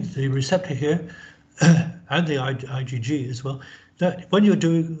 again, the receptor here and the IgG as well, that when you're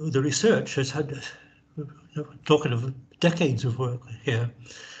doing the research, has had, talking of decades of work here,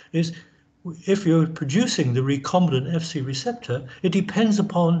 is if you're producing the recombinant Fc receptor, it depends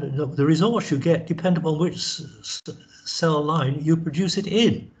upon the results you get, depend upon which cell line you produce it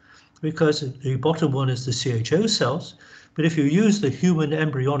in, because the bottom one is the CHO cells. But if you use the human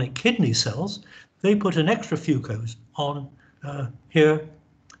embryonic kidney cells, they put an extra fucose on here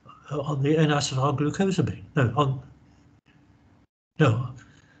on the N-acetylglucosamine.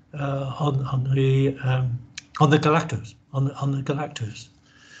 On the galactose. On the galactose.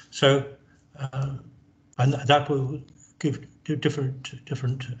 So, and that will give different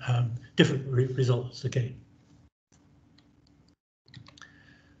results again.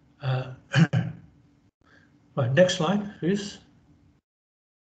 Right, next slide, please.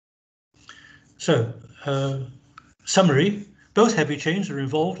 So, summary, both heavy chains are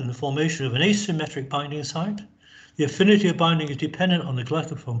involved in the formation of an asymmetric binding site. The affinity of binding is dependent on the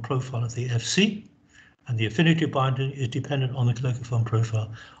glycoform profile of the FC, and the affinity of binding is dependent on the glycoform profile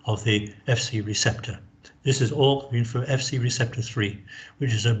of the FC receptor. This is all for FC receptor 3,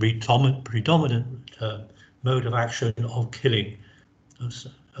 which is a predominant mode of action of killing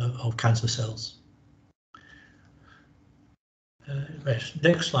of cancer cells.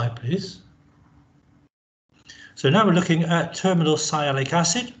 Next slide, please. So now we're looking at terminal sialic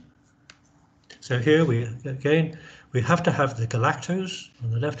acid. So here we have to have the galactose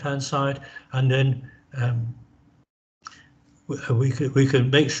on the left-hand side, and then we can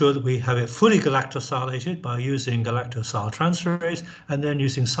make sure that we have it fully galactosylated by using galactosyl transferase, and then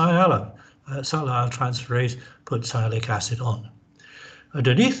using sialyl transferase, put sialic acid on.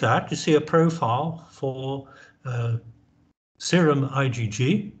 Underneath that, you see a profile for serum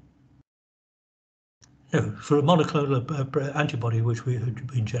IgG, for a monoclonal antibody which we had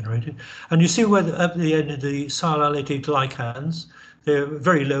been generated. And you see where at the end of the sialylated glycans, they're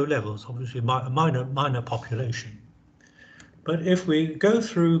very low levels, obviously minor population. But if we go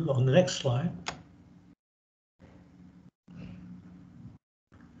through on the next slide,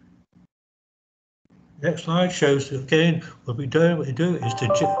 next slide shows again what we do is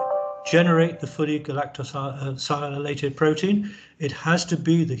to generate the fully galactosylated protein. It has to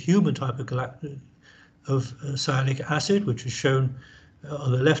be the human type of sialic acid, which is shown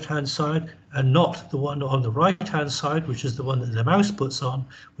on the left-hand side, and not the one on the right-hand side, which is the one that the mouse puts on,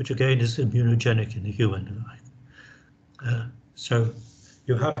 which again is immunogenic in the human. So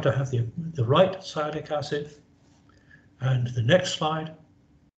you have to have the right sialic acid. And the next slide.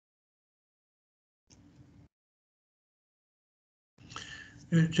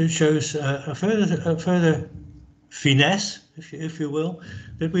 It shows a further finesse, if you will,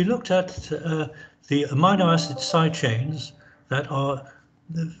 that we looked at the amino acid side chains that are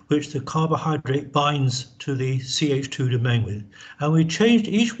which the carbohydrate binds to the CH2 domain with, and we changed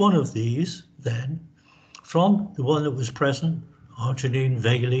each one of these then from the one that was present, arginine,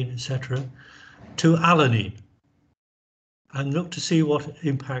 valine, etc., to alanine, and looked to see what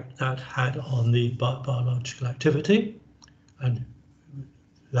impact that had on the biological activity. And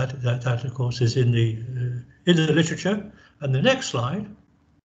that of course is in the literature. And the next slide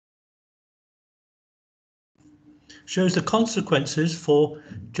shows the consequences for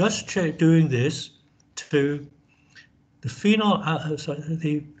just doing this to the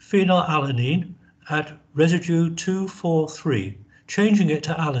phenylalanine at residue 243, changing it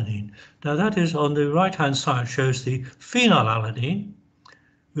to alanine. Now that is on the right-hand side, shows the phenylalanine,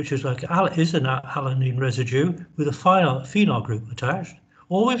 which is like is an alanine residue with a phenol group attached.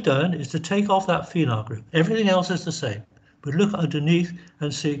 All we've done is to take off that phenol group. Everything else is the same, but look underneath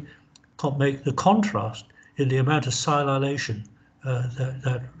and see, make the contrast in the amount of sialylation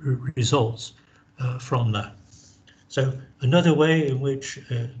that results from that. So another way in which,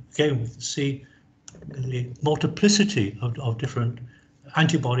 again, we can see the multiplicity of different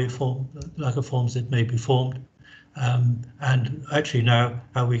antibody glycoforms that may be formed, and actually now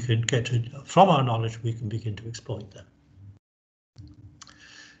how we can get to, from our knowledge, we can begin to exploit them.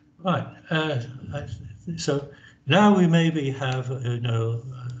 Right, so now we maybe have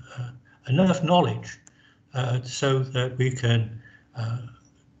enough knowledge so that we can,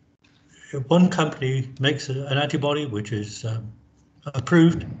 one company makes an antibody which is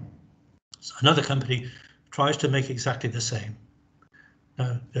approved, another company tries to make exactly the same.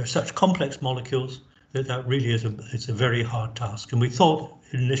 Now, there are such complex molecules that really is it's a very hard task, and we thought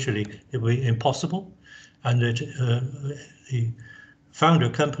initially it would be impossible, and that the founder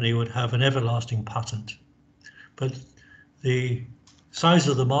company would have an everlasting patent. But the size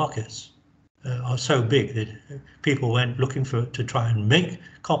of the markets are so big that people went looking to try and make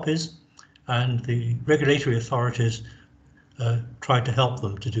copies, and the regulatory authorities tried to help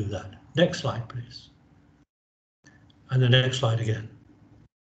them to do that. Next slide, please. And the next slide again.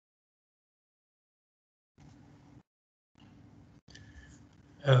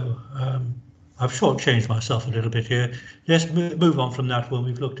 I've shortchanged myself a little bit here. Let's move on from that when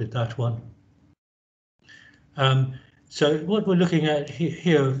we've looked at that one. So what we're looking at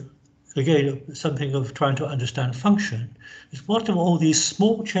here, again, something of trying to understand function, is what do all these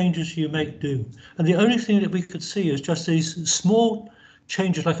small changes you make do? And the only thing that we could see is just these small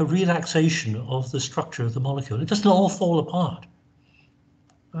changes, like a relaxation of the structure of the molecule. It doesn't all fall apart.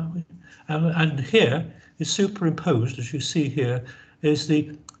 And here is superimposed, as you see here, is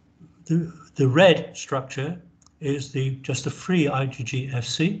the red structure is just the free IgG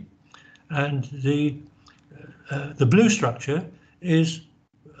Fc, and the blue structure is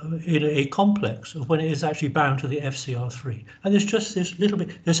in a complex of when it is actually bound to the FcR3. And there's just this little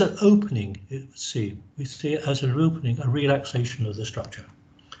bit, there's an opening, we see it as an opening, a relaxation of the structure.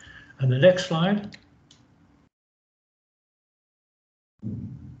 And the next slide,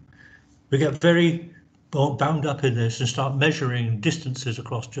 we get very bound up in this and start measuring distances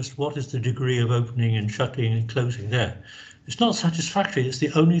across just what is the degree of opening and shutting and closing there. It's not satisfactory, it's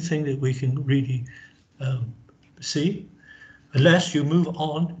the only thing that we can really see, unless you move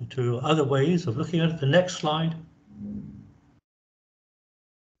on to other ways of looking at it. The next slide.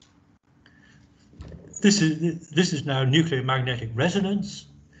 This is now nuclear magnetic resonance,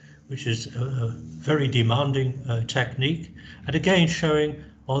 which is a very demanding technique, and again showing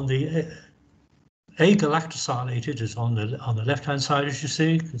on the agalactosylated is on the left-hand side, as you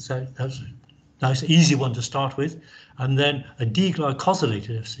see. That's a nice, easy one to start with, and then a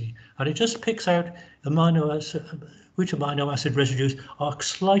deglycosylated Fc, and it just picks out which amino acid residues are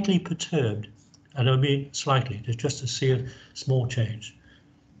slightly perturbed, and I mean slightly, just to see a small change.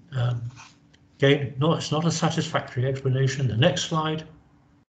 Again, no, it's not a satisfactory explanation. The next slide.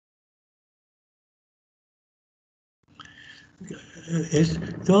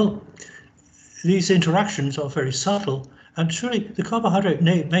 Well, these interactions are very subtle, and truly the carbohydrate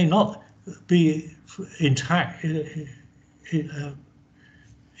may not be intact,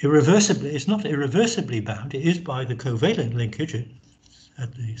 irreversibly. It's not irreversibly bound. It is by the covalent linkage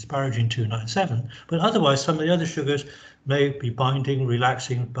at the asparagine 297, but otherwise some of the other sugars may be binding,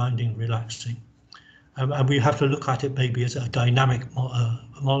 relaxing, binding, relaxing. And we have to look at it maybe as a dynamic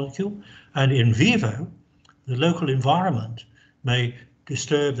molecule, and in vivo, the local environment may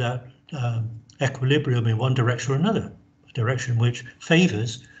disturb that equilibrium in one direction or another, a direction which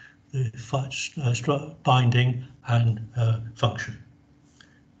favors the binding and function.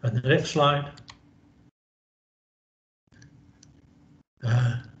 And the next slide.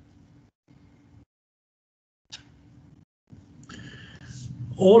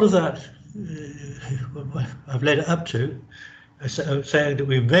 All of that I've led it up to, saying that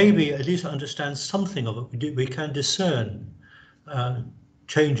we maybe at least understand something of it. We can discern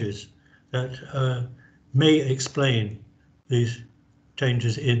changes that may explain these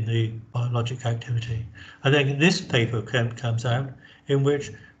changes in the biologic activity. And then this paper comes out in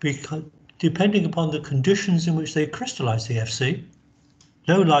which, depending upon the conditions in which they crystallize the Fc,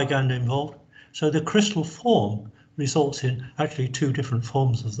 no ligand involved, so the crystal form results in actually two different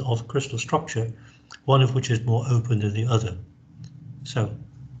forms of crystal structure, one of which is more open than the other. So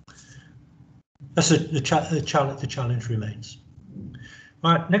that's the challenge remains.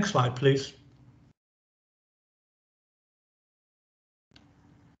 Right, next slide, please.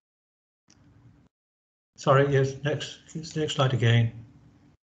 Sorry, yes, next slide again.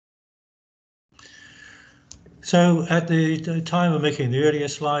 So at the time of making the earlier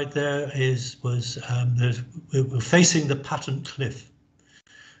slide, we were facing the patent cliff.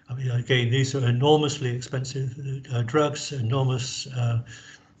 I mean, again, these are enormously expensive drugs, enormous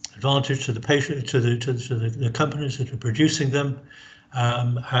advantage to the patient, to the companies that are producing them,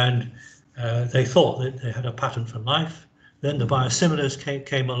 and they thought that they had a patent for life. Then the biosimilars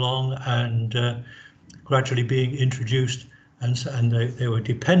came along and gradually being introduced, and they were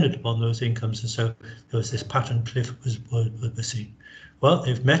dependent upon those incomes, and so there was this patent cliff was seen. Well,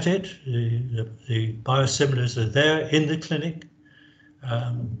 they've met it. The biosimilars are there in the clinic,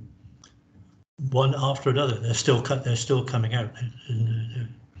 one after another. They're still coming out.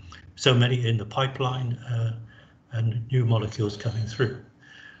 So many in the pipeline, and new molecules coming through.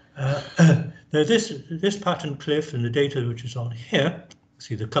 Now this patent cliff and the data which is on here.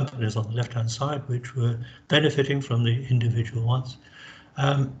 See the companies on the left-hand side, which were benefiting from the individual ones.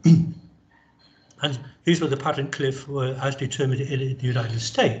 And these were the patent cliff as determined in the United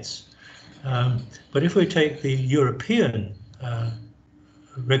States. But if we take the European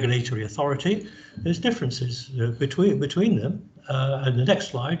regulatory authority, there's differences between them. And the next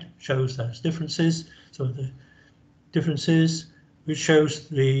slide shows those differences. So the differences, which shows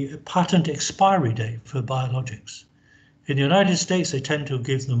the patent expiry date for biologics. In the United States, they tend to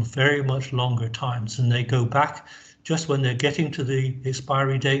give them very much longer times, and they go back just when they're getting to the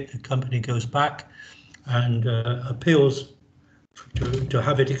expiry date. The company goes back and appeals to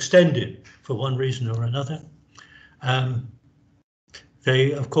have it extended for one reason or another.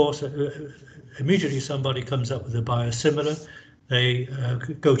 They, of course, immediately somebody comes up with a biosimilar, they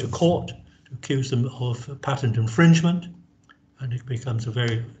go to court to accuse them of patent infringement, and it becomes a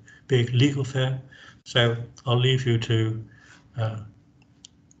very big legal affair. So I'll leave you to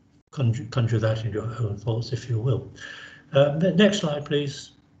conjure that in your own thoughts, if you will. Next slide,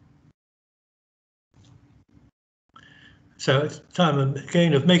 please. So at the time,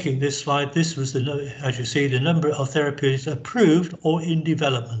 again, of making this slide, this was, as you see, the number of therapeutics approved or in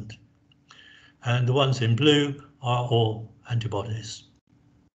development. And the ones in blue are all antibodies.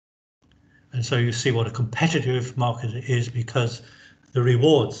 And so you see what a competitive market it is, because the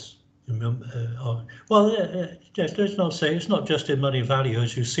rewards are, well, let's not say it's not just in money value,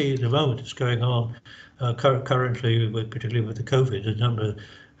 as you see at the moment it's going on currently, particularly with the COVID, the number,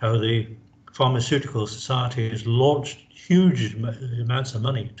 how the pharmaceutical society has launched huge amounts of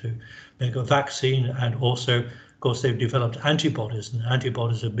money to make a vaccine, and also, of course, they've developed antibodies, and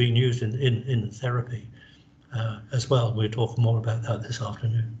antibodies have been used in therapy as well. We'll talk more about that this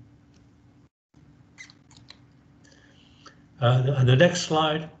afternoon. And the next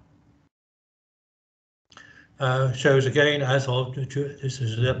slide shows again, as of, this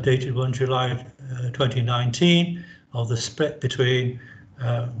is an updated one, July 2019, of the split between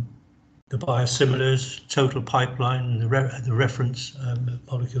the biosimilars, total pipeline, the reference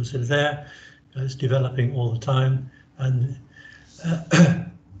molecules are there. It's developing all the time, and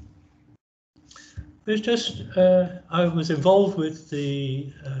it's just I was involved with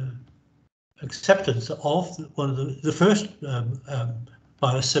the acceptance of one of the first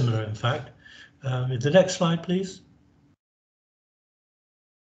biosimilar, in fact. The next slide, please.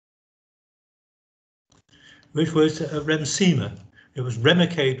 Which was Remsima. It was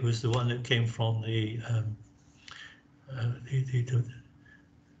Remicade was the one that came from the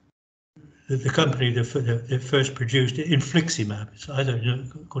company that first produced Infliximab. It's either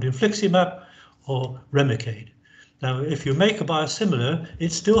called Infliximab or Remicade. Now, if you make a biosimilar,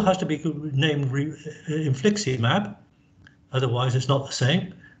 it still has to be named Infliximab, otherwise it's not the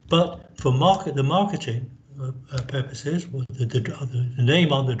same. But for the marketing purposes, the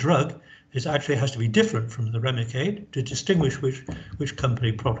name on the drug actually has to be different from the Remicade to distinguish which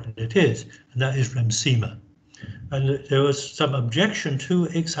company product it is, and that is Remsima. And there was some objection to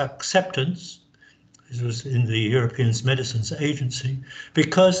its acceptance. This was in the European Medicines Agency,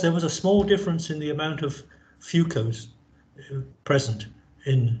 because there was a small difference in the amount of fucose present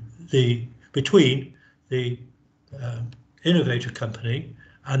between the innovator company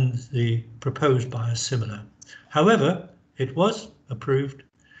and the proposed biosimilar. However, it was approved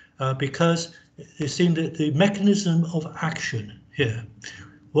because it seemed that the mechanism of action here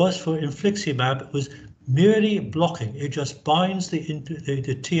was for Infliximab was merely blocking. It just binds the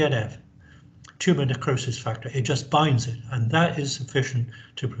TNF, tumor necrosis factor. It just binds it, and that is sufficient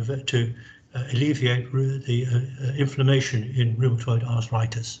to alleviate the inflammation in rheumatoid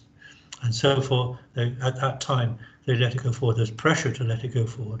arthritis. And so at that time, they let it go forward. There's pressure to let it go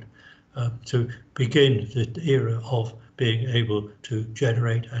forward to begin the era of being able to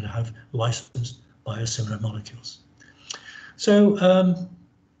generate and have licensed biosimilar molecules. So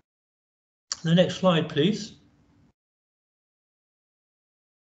the next slide, please.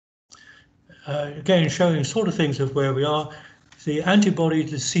 Again, showing sort of things of where we are. The antibody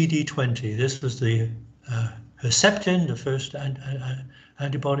to CD20. This was the Herceptin, the first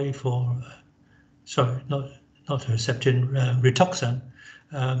antibody for, sorry, not Herceptin, Rituxan,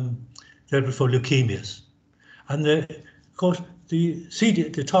 for leukemias. And of course, the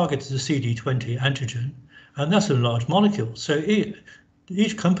target is the CD20 antigen, and that's a large molecule. So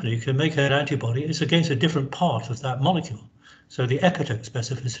each company can make an antibody. It's against a different part of that molecule. So the epitope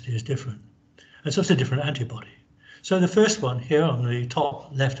specificity is different. And so it's a different antibody. So the first one here on the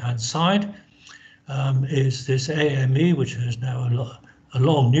top left-hand side is this AME, which has now a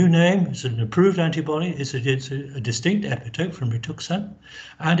long new name. It's an approved antibody. It's a distinct epitope from Rituxan.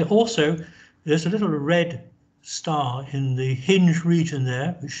 And also, there's a little red star in the hinge region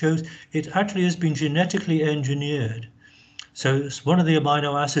there, which shows it actually has been genetically engineered. So it's one of the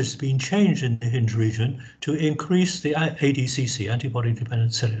amino acids has been changed in the hinge region to increase the ADCC,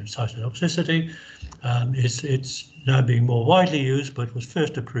 antibody-dependent cellular cytotoxicity. It's now being more widely used, but was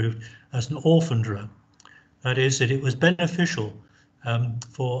first approved as an orphan drug. That is, that it was beneficial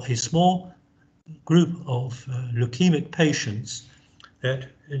for a small group of leukemic patients that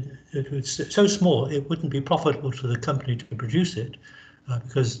it was so small it wouldn't be profitable to the company to produce it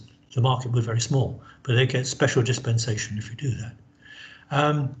because the market was very small, but they get special dispensation if you do that.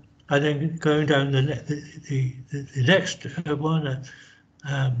 And then going down the next one,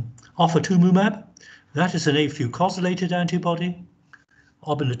 ofatumumab, that is an afucosylated antibody.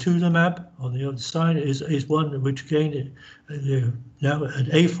 Obinutuzumab on the other side is one which again now an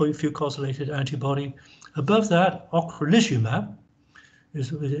afucosylated antibody. Above that, ocrelizumab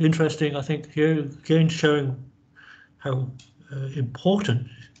is interesting, I think, here again showing how important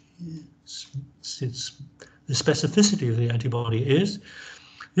the specificity of the antibody is.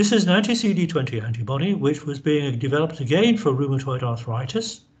 This is an anti-CD20 antibody which was being developed again for rheumatoid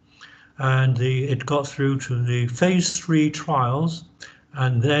arthritis, and it got through to the phase 3 trials,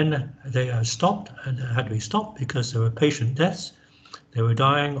 and then they stopped, and had to be stopped because there were patient deaths. They were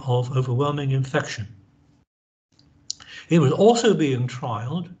dying of overwhelming infection. It was also being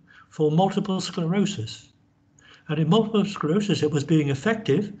trialed for multiple sclerosis. And in multiple sclerosis, it was being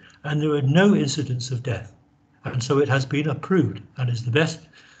effective, and there were no incidents of death. And so it has been approved and is the best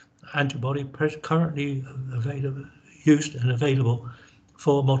antibody currently used and available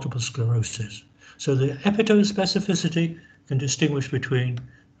for multiple sclerosis. So the epitope specificity can distinguish between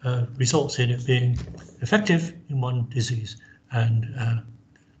results in it being effective in one disease and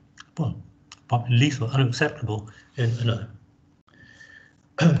probably lethal, unacceptable in another.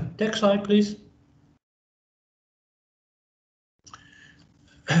 Next slide, please.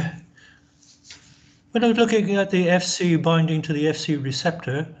 When I was looking at the FC binding to the FC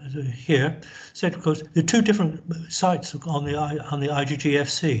receptor here, said of course there are two different sites on the IgG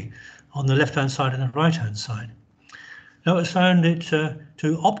FC, on the left-hand side and the right-hand side. Now it's found that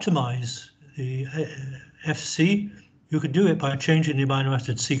to optimize the FC, you could do it by changing the amino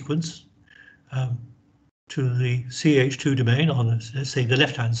acid sequence to the CH2 domain on, let's say, the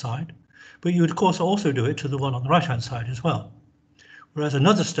left-hand side, but you would of course also do it to the one on the right-hand side as well. Whereas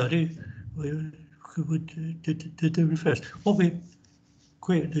another study did the reverse. What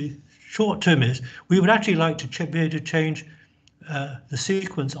the short term is, we would actually like to be able to change the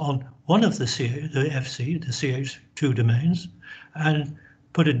sequence on one of the FC, the CH2 domains, and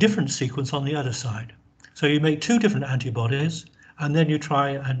put a different sequence on the other side. So you make two different antibodies, and then you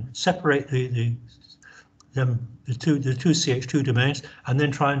try and separate the two CH2 domains, and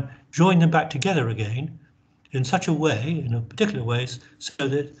then try and join them back together again in such a way, in particular ways, so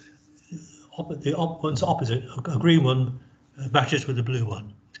that the one's opposite, a green one matches with the blue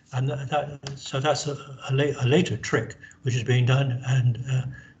one. And so that's a later trick which is being done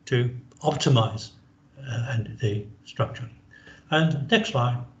and to optimize and the structure. And next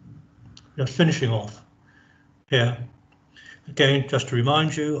slide, just finishing off here. Again, just to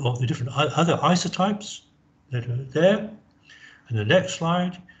remind you of the different other isotypes that are there. And the next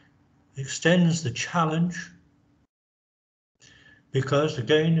slide extends the challenge, because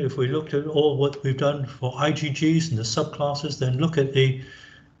again, if we looked at all what we've done for IgGs and the subclasses, then look at the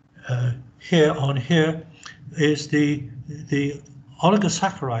here is the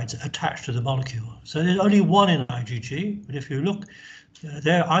oligosaccharides attached to the molecule. So there's only one in IgG, but if you look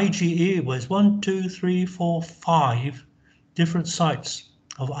there, IgE was 1, 2, 3, 4, 5 different sites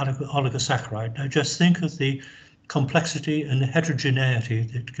of oligosaccharide. Now just think of the complexity and the heterogeneity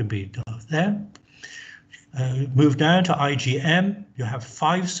that can be done there. Move down to IgM, you have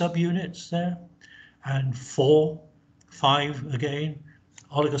 5 subunits there, and 5 again,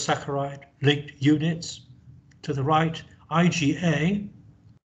 oligosaccharide linked units. To the right, IgA,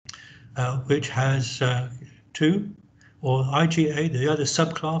 which has 2, or IgA, the other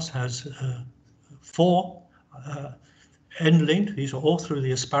subclass, has 4 end-linked. These are all through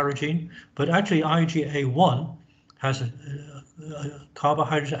the asparagine, but actually IgA1 has a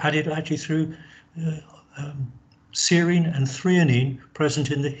carbohydrate added actually through serine and threonine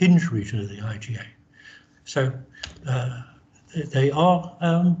present in the hinge region of the IgA. So they are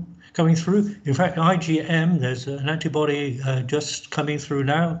coming through. In fact, IgM, there's an antibody just coming through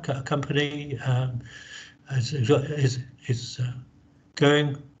now. A company is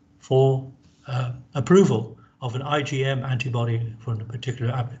going for approval of an IgM antibody for a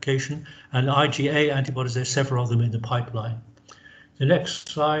particular application, and IgA antibodies, there's several of them in the pipeline. The next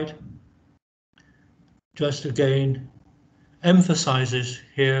slide just again emphasizes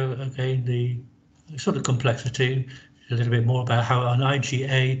here again the sort of complexity, a little bit more about how an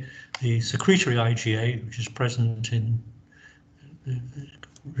IgA, the secretory IgA, which is present in the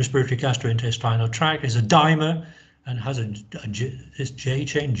respiratory gastrointestinal tract, is a dimer and has this J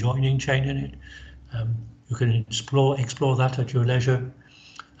chain, joining chain in it. You can explore that at your leisure.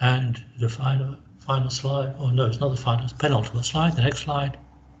 And the final slide, oh no, it's not the final, it's penultimate slide, the next slide.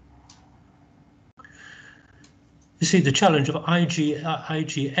 You see the challenge of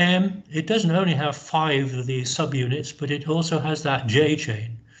IgM, it doesn't only have 5 of these subunits, but it also has that J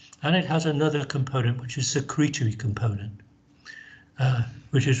chain, and it has another component, which is secretory component,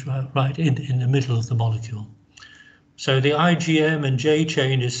 which is right in the middle of the molecule. So the IgM and J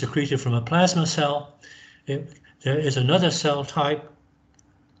chain is secreted from a plasma cell. There is another cell type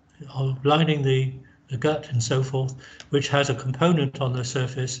lining the gut and so forth, which has a component on the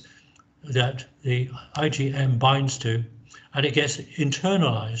surface that the IgM binds to, and it gets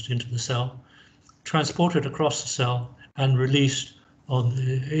internalized into the cell, transported across the cell, and released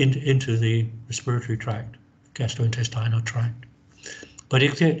into the respiratory tract, gastrointestinal tract. But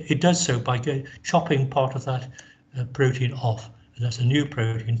it does so by chopping part of that protein off, and that's a new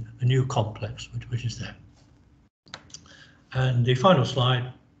protein, a new complex, which is there. And the final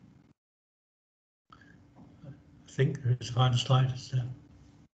slide, I think there is a final slide.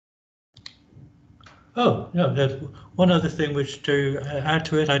 Oh, no, there's one other thing which to add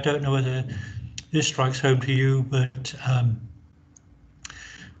to it. I don't know whether this strikes home to you, but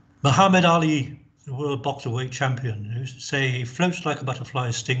Muhammad Ali, the world boxer weight champion, used to say he floats like a butterfly,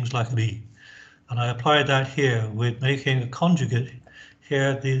 stings like a bee. And I applied that here with making a conjugate.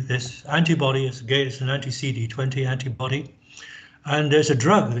 Here, this antibody is, again, it's an anti-CD20 antibody, and there's a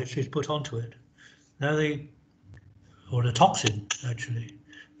drug that she's put onto it. Now or a toxin, actually.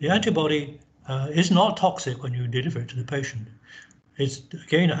 The antibody is not toxic when you deliver it to the patient. It's,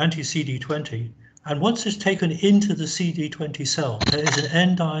 again, anti-CD20, and once it's taken into the CD20 cell, there is an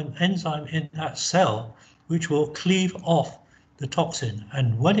enzyme in that cell which will cleave off the toxin,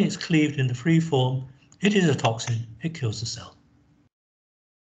 and when it's cleaved in the free form, it is a toxin, it kills the cell.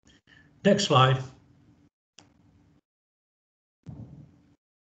 Next slide.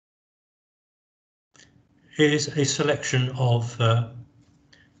 Is a selection of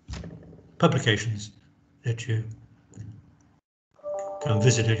publications that you can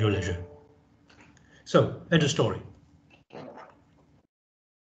visit at your leisure. So, end of story.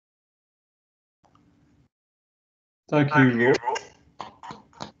 Thank you, Roy.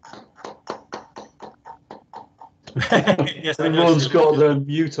 Yes, Everyone's got their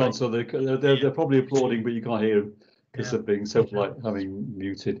mute on, so they're probably applauding, but you can't hear them because they're being so polite, having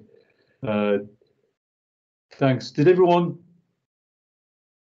muted. Thanks. Did everyone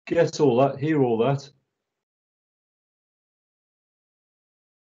get all that? Hear all that?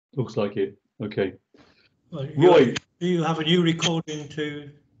 Looks like it. Okay. Well, Roy, you have a new recording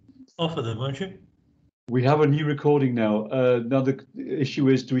to offer them, won't you? we have a new recording now. Now the issue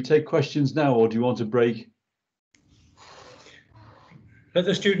is, do we take questions now, or do you want to break? Let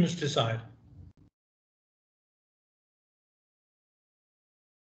the students decide.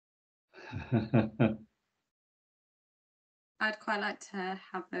 I'd quite like to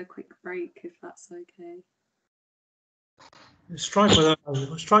have a quick break, if that's okay. Strike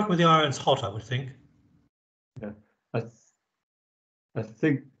with the irons hot, I would think. Yeah, I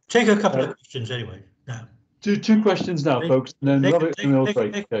think take a couple of questions anyway. Now, two questions now, folks, and then we'll have a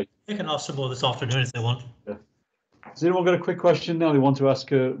break. Okay. They can ask some more this afternoon if they want. Yeah. Has anyone got a quick question now they want to ask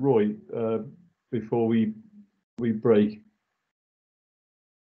Roy before we break?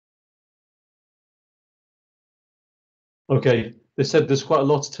 Okay, they said there's quite a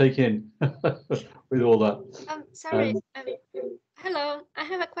lot to take in with all that. Sorry. Hello, I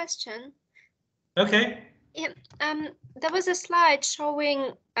have a question. Okay. Yeah. There was a slide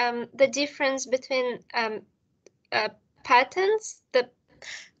showing the difference between patents,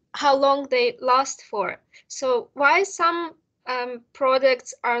 how long they last for. So why some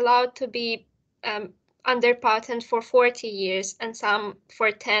products are allowed to be under patent for 40 years and some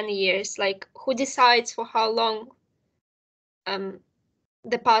for 10 years? Like, who decides for how long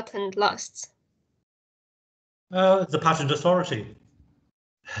the patent lasts? The patent authority.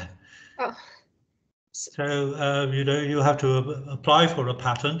 Oh. So you have to apply for a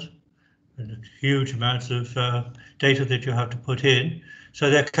patent, and huge amounts of data that you have to put in. So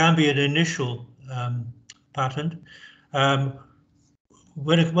there can be an initial patent. When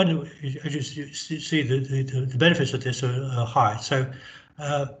as you see, the benefits of this are high. So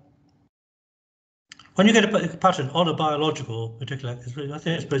when you get a patent on a biological, particular, I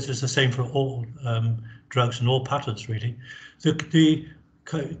suppose it's the same for all drugs and all patents really. The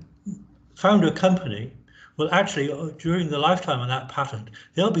founder company will actually, during the lifetime of that patent,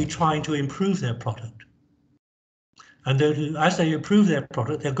 they'll be trying to improve their product. And as they improve their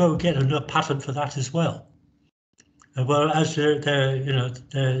product, they'll go get a patent for that as well. Well, as their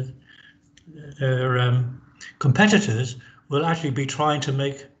competitors will actually be trying to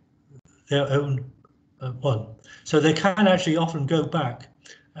make their own one. So they can actually often go back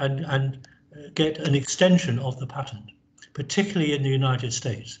and get an extension of the patent, particularly in the United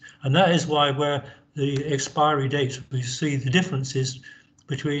States. And that is why where the expiry dates, we see the differences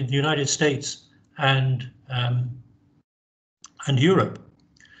between the United States and Europe.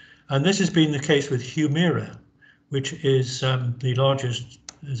 And this has been the case with Humira, which is the largest,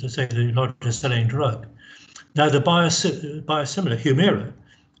 as I say, the largest selling drug. Now the biosimilar Humira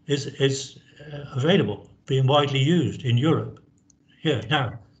is available, being widely used in Europe here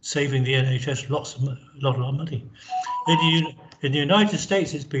now, saving the NHS a lot of money. In the United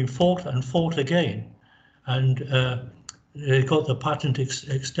States, it's been fought and fought again, and they got the patent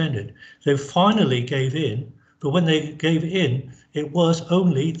extended. They finally gave in, but when they gave in, it was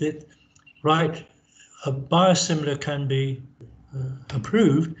only that, right, a biosimilar can be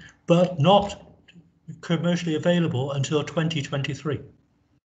approved, but not commercially available until 2023.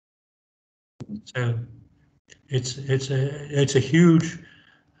 So it's a huge,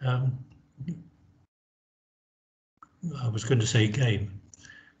 I was going to say game,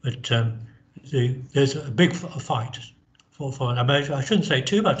 but there's a big fight for I mean, I shouldn't say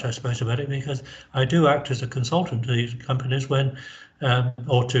too much, I suppose, about it, because I do act as a consultant to these companies when,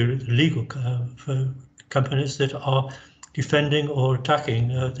 or to legal for companies that are defending or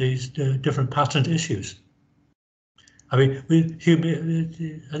attacking these different patent issues. I mean, I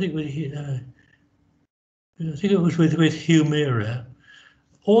think it was with Humira,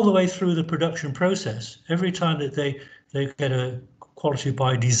 all the way through the production process. Every time that they get a quality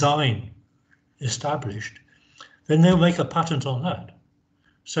by design established, then they'll make a patent on that.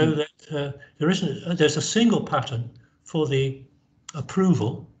 So that there's a single patent for the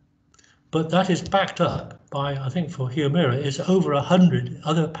approval, but that is backed up by, I think for Humira, is over 100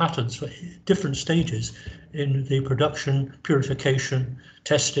 other patents for different stages in the production, purification,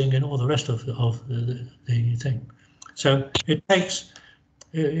 testing, and all the rest of the thing. So it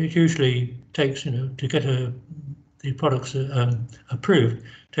usually takes, to get the products approved,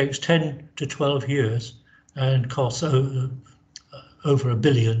 takes 10 to 12 years and costs over $1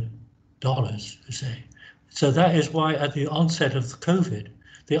 billion, say. So that is why at the onset of COVID,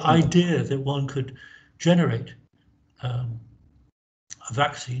 the idea that one could generate a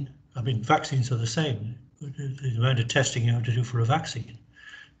vaccine, I mean, vaccines are the same, the amount of testing you have to do for a vaccine,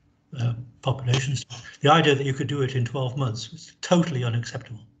 populations, the idea that you could do it in 12 months was totally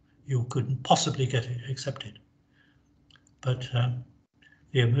unacceptable. You couldn't possibly get it accepted. But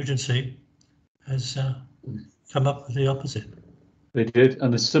the emergency has come up with the opposite. They did,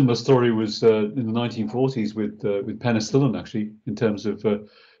 and a similar story was in the 1940s with penicillin, actually, in terms of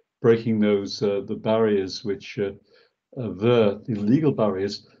breaking those the barriers, which the legal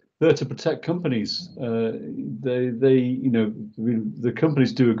barriers, there to protect companies. The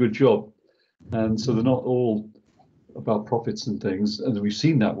companies do a good job, and so they're not all about profits and things. And we've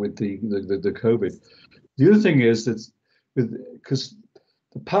seen that with the COVID. The other thing is that because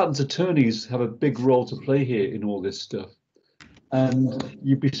the patent attorneys have a big role to play here in all this stuff. And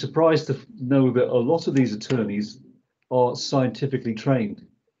you'd be surprised to know that a lot of these attorneys are scientifically trained.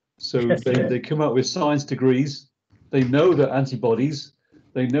 So they come out with science degrees, they know their antibodies,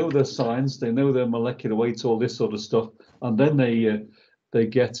 they know their science, they know their molecular weights, all this sort of stuff, and then they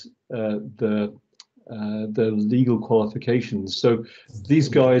get the legal qualifications. So these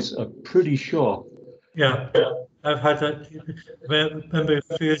guys are pretty sharp. Yeah, I've had that. I remember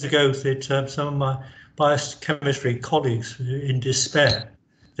a few years ago that some of my biochemistry colleagues, in despair,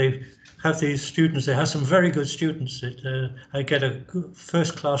 they have these students. They have some very good students that get a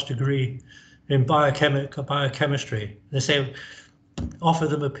first-class degree in biochemistry. They say, offer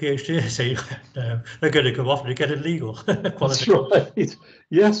them a PhD. They say, no, they're going to go off and get a legal qualification. That's right.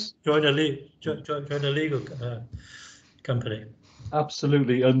 Yes. Join a legal company.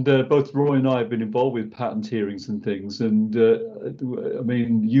 Absolutely, and both Roy and I have been involved with patent hearings and things, and I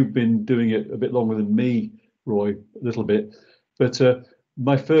mean, you've been doing it a bit longer than me, Roy, a little bit, but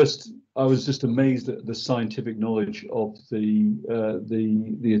I was just amazed at the scientific knowledge of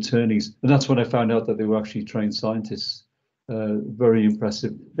the attorneys, and that's when I found out that they were actually trained scientists. Very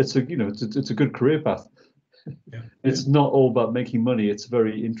impressive. It's a it's a good career path. Yeah. It's not all about making money. It's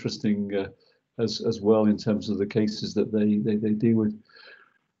very interesting. As well in terms of the cases that they deal with.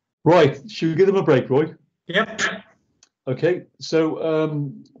 Right, should we give them a break, Roy? Yep. Okay, so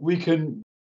we can